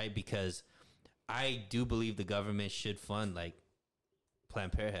tricky, right? Because I do believe the government should fund like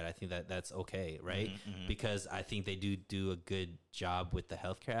Planned Parenthood. I think that that's okay, right? Because I think they do a good job with the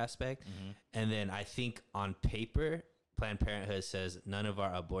healthcare aspect. And then I think on paper, Planned Parenthood says none of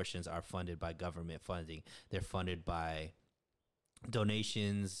our abortions are funded by government funding. They're funded by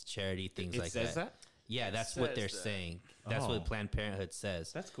donations, charity, things like that. It says that? Yeah, that's what they're Says that. saying. That's what Planned Parenthood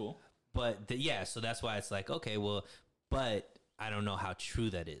says. That's cool. But so that's why it's like, okay, well, but I don't know how true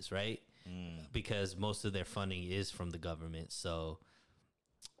that is, right? Because most of their funding is from the government. So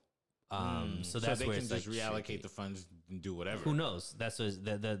so that's they where can it's just like reallocate tricky. the funds and do whatever. Who knows? That's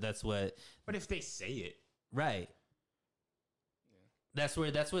what But if they say it, right. That's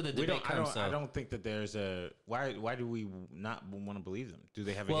where the debate comes. I don't think that there's a why do we not want to believe them? Do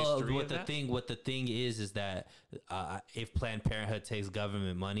they have a Well, history what of the that? thing is that if Planned Parenthood takes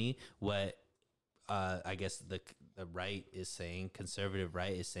government money, what I guess the right is saying, conservative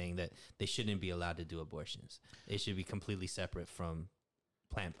right is saying that they shouldn't be allowed to do abortions. They should be completely separate from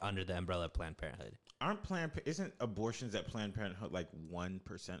under the umbrella of Planned Parenthood. Isn't abortions at Planned Parenthood like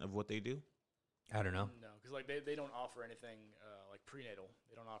 1% of what they do? I don't know. No, because like they don't offer anything like prenatal.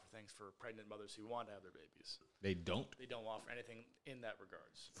 They don't offer things for pregnant mothers who want to have their babies. They don't, They don't offer anything in that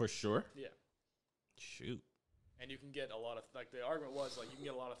regards. for sure. Yeah, Shoot. and you can get a lot of like the argument was like you can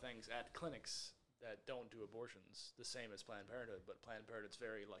get a lot of things at clinics that don't do abortions the same as Planned Parenthood, but Planned Parenthood's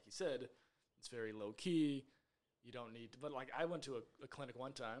very, like you said, it's very low key. You don't need to, but like I went to a clinic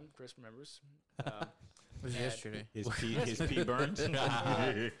one time. Chris remembers. It was And- yesterday. His pee burns. and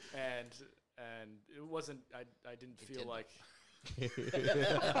it wasn't. I didn't feel like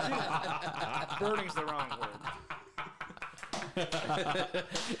burning's the wrong word.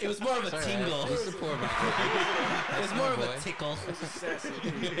 It was more of a tingle. It's the poor man. It was more of a boy. tickle. Sassy.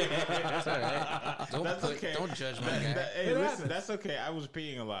 It's all right. That's okay. Don't judge my guy. Hey, listen, that's okay. I was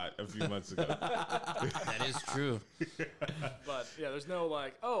peeing a lot a few months ago. That is true. But yeah, there's no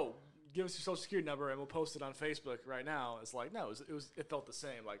like, oh, give us your social security number and we'll post it on Facebook right now. It's like no, it felt the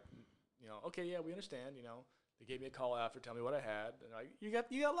same. Like, okay, yeah, we understand. They gave me a call after, tell me what I had, and like, you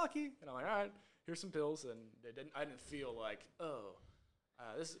got lucky, and I'm like, all right, here's some pills, and I didn't feel like, oh,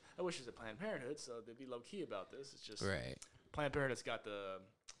 I wish it was a Planned Parenthood, so they'd be low key about this. It's just Right. Planned Parenthood's got the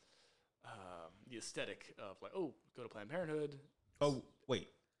aesthetic of like, oh, go to Planned Parenthood. Oh, wait.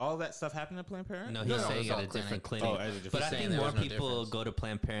 All that stuff happened at Planned Parenthood? No, he's saying it's at all a different clinic. clinic. Oh, at a different But I clinic. think There more was no people difference. go to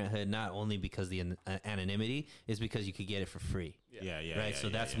Planned Parenthood not only because the anonymity, is because you could get it for free. Yeah. Right, so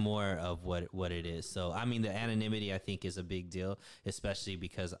that's more of what it is. So I mean, the anonymity I think is a big deal, especially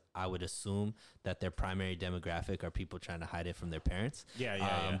because I would assume that their primary demographic are people trying to hide it from their parents.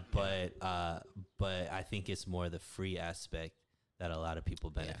 Yeah. But I think it's more the free aspect that a lot of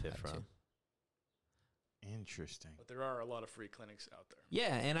people benefit that from. too. Interesting. But there are a lot of free clinics out there.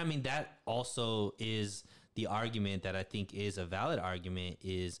 Yeah, and I mean that also is the argument that I think is a valid argument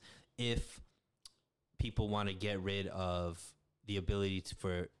is if people want to get rid of the ability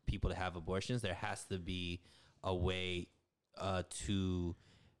for people to have abortions, there has to be a way to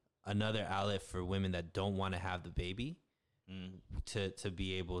another outlet for women that don't want to have the baby to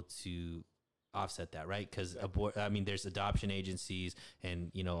be able to offset that, right? Because I mean, there's adoption agencies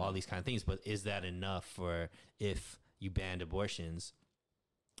and all these kind of things, but is that enough for if you banned abortions,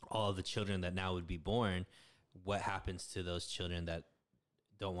 all the children that now would be born? What happens to those children that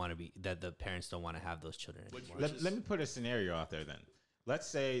don't want to be, that the parents don't want to have those children anymore? Let me put a scenario out there then. Let's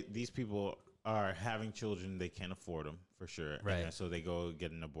say these people are having children, they can't afford them for sure, right? And so they go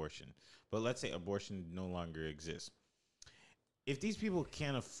get an abortion. But let's say abortion no longer exists. If these people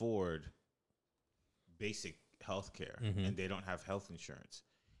can't afford basic health care and they don't have health insurance,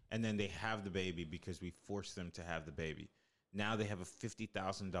 and then they have the baby because we forced them to have the baby, now they have a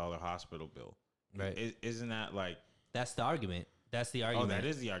 $50,000 hospital bill. Right. Isn't that like... That's the argument. That's the argument. Oh, that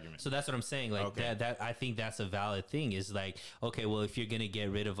is the argument. So that's what I'm saying. Like that I think that's a valid thing is like, okay, well, if you're going to get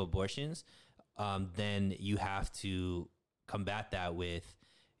rid of abortions, then you have to combat that with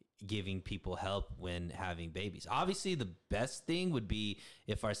giving people help when having babies. Obviously, the best thing would be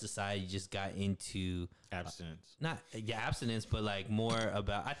if our society just got into abstinence. Abstinence, but like more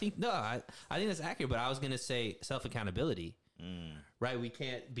about, I think that's accurate, but I was going to say self-accountability. Right, we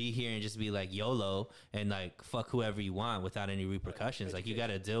can't be here and just be like YOLO and like fuck whoever you want without any repercussions. Like you got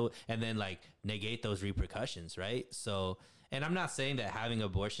to deal and then like negate those repercussions, right? So, and I'm not saying that having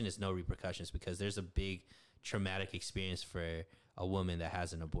abortion is no repercussions, because there's a big traumatic experience for a woman that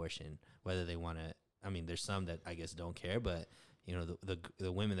has an abortion, whether they want to. I mean, there's some that I guess don't care, but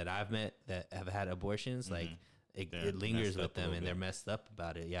the women that I've met that have had abortions, like it lingers with them and they're messed up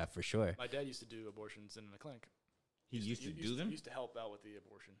about it. Yeah, for sure. My dad used to do abortions in a clinic. He used to do them? He used to help out with the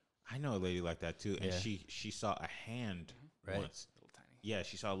abortion. I know a lady like that too, and she saw a hand once. Little tiny. Yeah,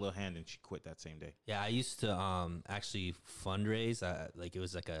 she saw a little hand and she quit that same day. Yeah, I used to actually fundraise. Like it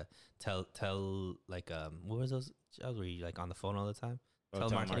was like a what was those jobs where you like on the phone all the time?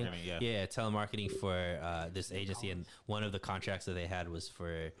 Telemarketing. Yeah, telemarketing for this agency, and one of the contracts that they had was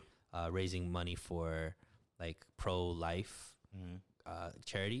for raising money for like pro-life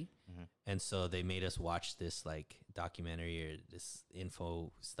charity. And so they made us watch this like documentary or this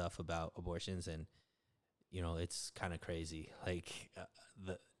info stuff about abortions, and it's kind of crazy, like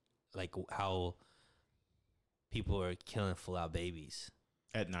how people are killing full out babies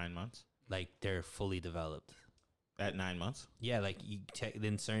at 9 months. Like they're fully developed at 9 months. Yeah, like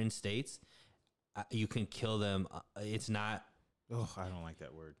in certain states, you can kill them. It's not. Oh, I don't like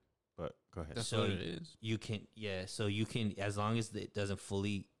that word. But go ahead. That's so what it is. You can, so you can, as long as it doesn't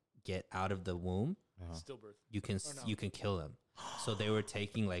fully get out of the womb, stillbirth, you can you can kill them. So they were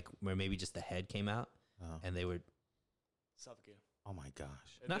taking like where maybe just the head came out, and they would suffocate. Oh my gosh!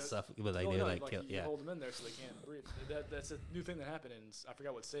 Not suffocate, but like they would like kill. You hold them in there so they can't breathe. That's a new thing that happened in, I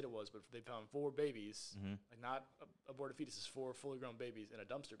forgot what state it was, but they found 4 babies, like not aborted fetuses, 4 fully grown babies in a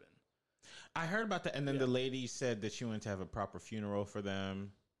dumpster bin. I heard about that, and then the lady said that she wanted to have a proper funeral for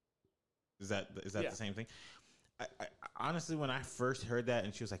them. Is that the same thing? I honestly, when I first heard that,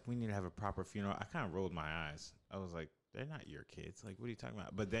 and she was like, "We need to have a proper funeral," I kind of rolled my eyes. I was like, "They're not your kids. Like, what are you talking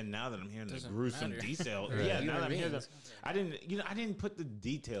about?" But then now that I'm hearing the gruesome details, now that I'm hearing them, I didn't put the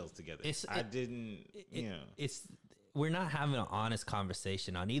details together. We're not having an honest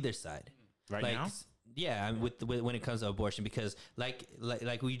conversation on either side right now. Yeah, with when it comes to abortion, because like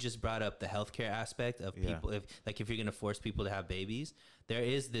we just brought up the healthcare aspect of people. If you're gonna force people to have babies, there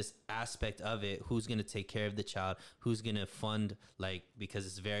is this aspect of it. Who's gonna take care of the child? Who's gonna fund, because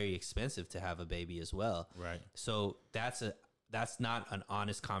it's very expensive to have a baby as well. Right. So that's not an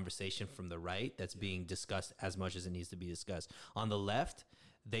honest conversation from the right that's being discussed as much as it needs to be discussed. On the left,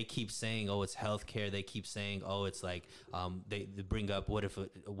 they keep saying, "Oh, it's healthcare." They keep saying, "Oh, it's like they bring up what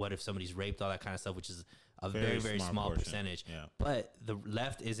if somebody's raped," all that kind of stuff, which is a very very small percentage. Yeah. But the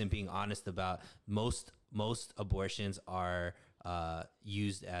left isn't being honest about most abortions are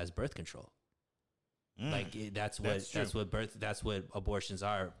used as birth control. That's what abortions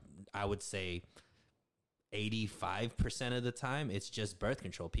are. I would say 85% of the time it's just birth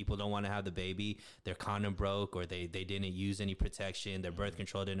control. People don't want to have the baby, their condom broke, or they didn't use any protection, their birth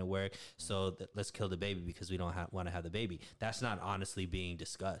control didn't work, so let's kill the baby because we don't want to have the baby. That's not honestly being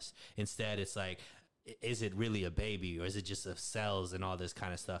discussed. Instead, it's like, is it really a baby, or is it just of cells and all this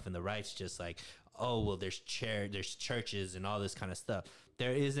kind of stuff? And the right's just like, oh well, there's churches and all this kind of stuff.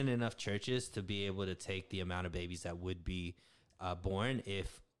 There isn't enough churches to be able to take the amount of babies that would be born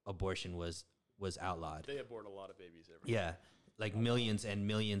if abortion was was outlawed. They abort a lot of babies every Yeah, like millions and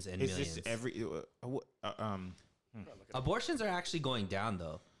millions and Is millions. this every? Abortions are actually going down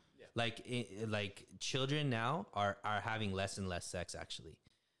though. Yeah. Like children now are having less and less sex actually.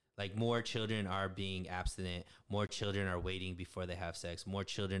 Like more children are being abstinent, more children are waiting before they have sex, more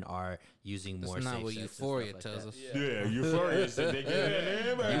children are using That's more not safe what sex and Euphoria stuff like tells that. us. Yeah, Euphoria said they get it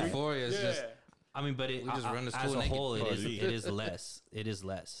in, baby. Euphoria is just I mean, but it, We just run to as school a naked. whole, it Party. is less. It is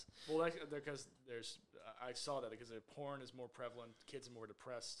less. Well, that's because there's I saw that because porn is more prevalent, kids are more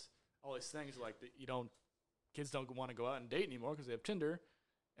depressed. All these things like that kids don't want to go out and date anymore because they have Tinder,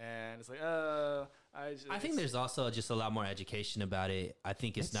 and it's like I think there's also just a lot more education about it. I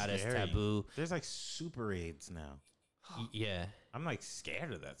think it's not as scary. taboo. There's like super AIDS now. Yeah, I'm like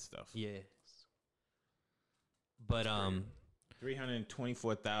scared of that stuff. yeah. But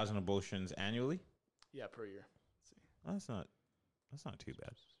 324,000 abortions annually. per year. That's not too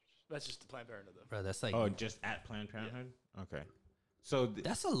bad. That's just the Planned Parenthood though. bro, that's like Oh, just at Planned Parenthood. Okay, so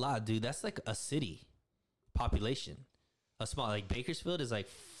that's a lot, dude. That's like a city population. A small like Bakersfield is like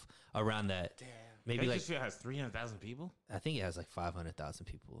around that. Damn. Maybe like Bakersfield has 300,000 people. I think it has like 500,000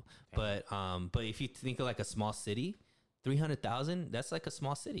 people. But if you think of like a small city, 300,000, that's like a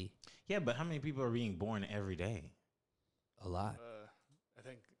small city. Yeah, but how many people are being born every day? A lot. I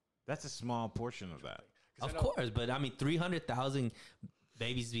think That's a small portion of that. 'cause Of I know- course, but I mean 300,000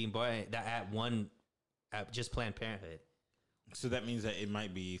 babies being born that at just Planned Parenthood. So that means that it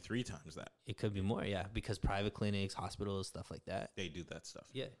might be 3 times that It could be more, yeah, because private clinics, hospitals, stuff like that. they do that stuff.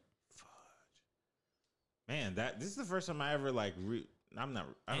 Yeah. Man, this is the first time I ever like. I don't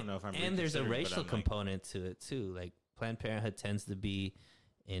know if I'm. And there's a reconsidering, but racial I'm like, component to it too. Like Planned Parenthood tends to be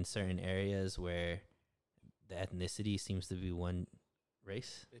in certain areas where the ethnicity seems to be one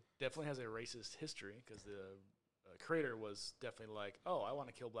race. It definitely has a racist history because the creator was definitely like, "Oh, I want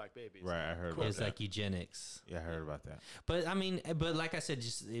to kill black babies." Right, I heard It about was that. like eugenics. Yeah, I heard about that. But I mean, but like I said,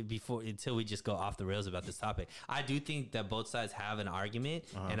 just before until we just go off the rails about this topic, I do think that both sides have an argument,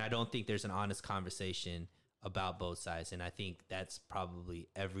 and I don't think there's an honest conversation about both sides. And I think that's probably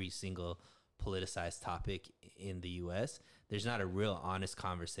every single politicized topic in the U.S. There's not a real honest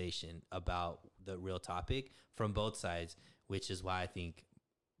conversation about the real topic from both sides, which is why I think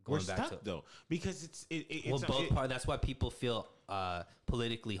We're going back stuck to though because it's well, both parts. That's why people feel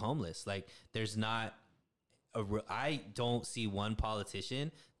politically homeless. Like there's not I don't see one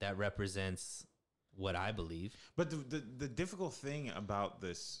politician that represents what I believe. But the difficult thing about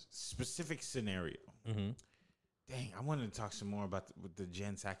this specific scenario, dang, I wanted to talk some more about the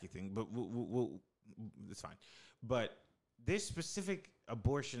Jen Psaki thing, but we'll it's fine. But this specific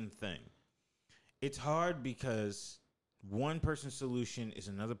abortion thing, it's hard because one person's solution is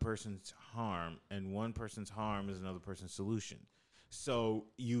another person's harm, and one person's harm is another person's solution. So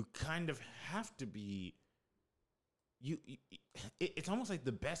you kind of have to be. It's almost like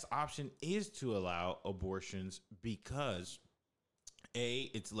the best option is to allow abortions because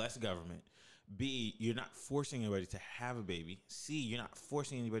A, it's less government. B, you're not forcing anybody to have a baby. C, you're not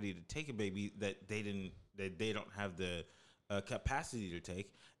forcing anybody to take a baby that they don't have the capacity to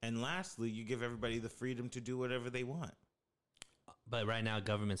take. And lastly, you give everybody the freedom to do whatever they want. But right now,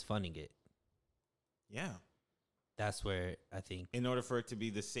 government's funding it. Yeah. That's where I think. In order for it to be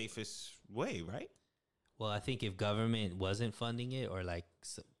the safest way, right? Well, I think if government wasn't funding it, or like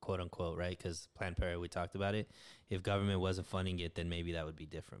quote unquote, right? Because Planned Parenthood, we talked about it. If government wasn't funding it, then maybe that would be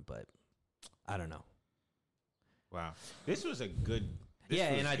different. But I don't know. Wow. This was a good.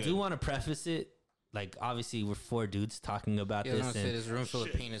 And I do want to preface it. Like, obviously, we're 4 dudes talking about Yeah, I this. was gonna say And this room full of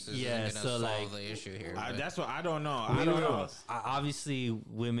penises Yeah, isn't gonna so, solve like, the issue here. but- That's what I don't know. we I don't don't- know. obviously,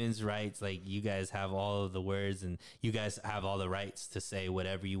 women's rights, like, you guys have all of the words and you guys have all the rights to say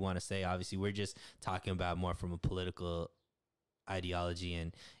whatever you want to say. Obviously, we're just talking about more from a political ideology.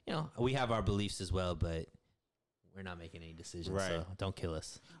 And, you know, we have our beliefs as well, but we're not making any decisions. Right. So don't kill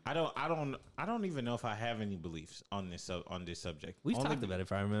us. I don't even know if I have any beliefs on this subject. We've Only talked be- about it,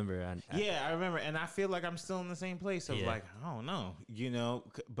 if I remember. Yeah, I remember, and I feel like I'm still in the same place of Yeah. like I don't know,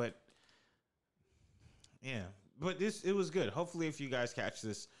 but yeah, but it was good. Hopefully, if you guys catch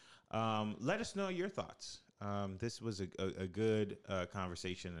this, let us know your thoughts. This was a good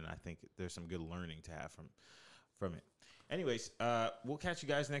conversation, and I think there's some good learning to have from it. Anyways, we'll catch you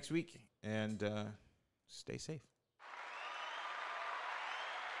guys next week, and stay safe.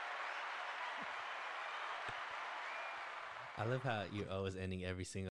 I love how you're always ending every single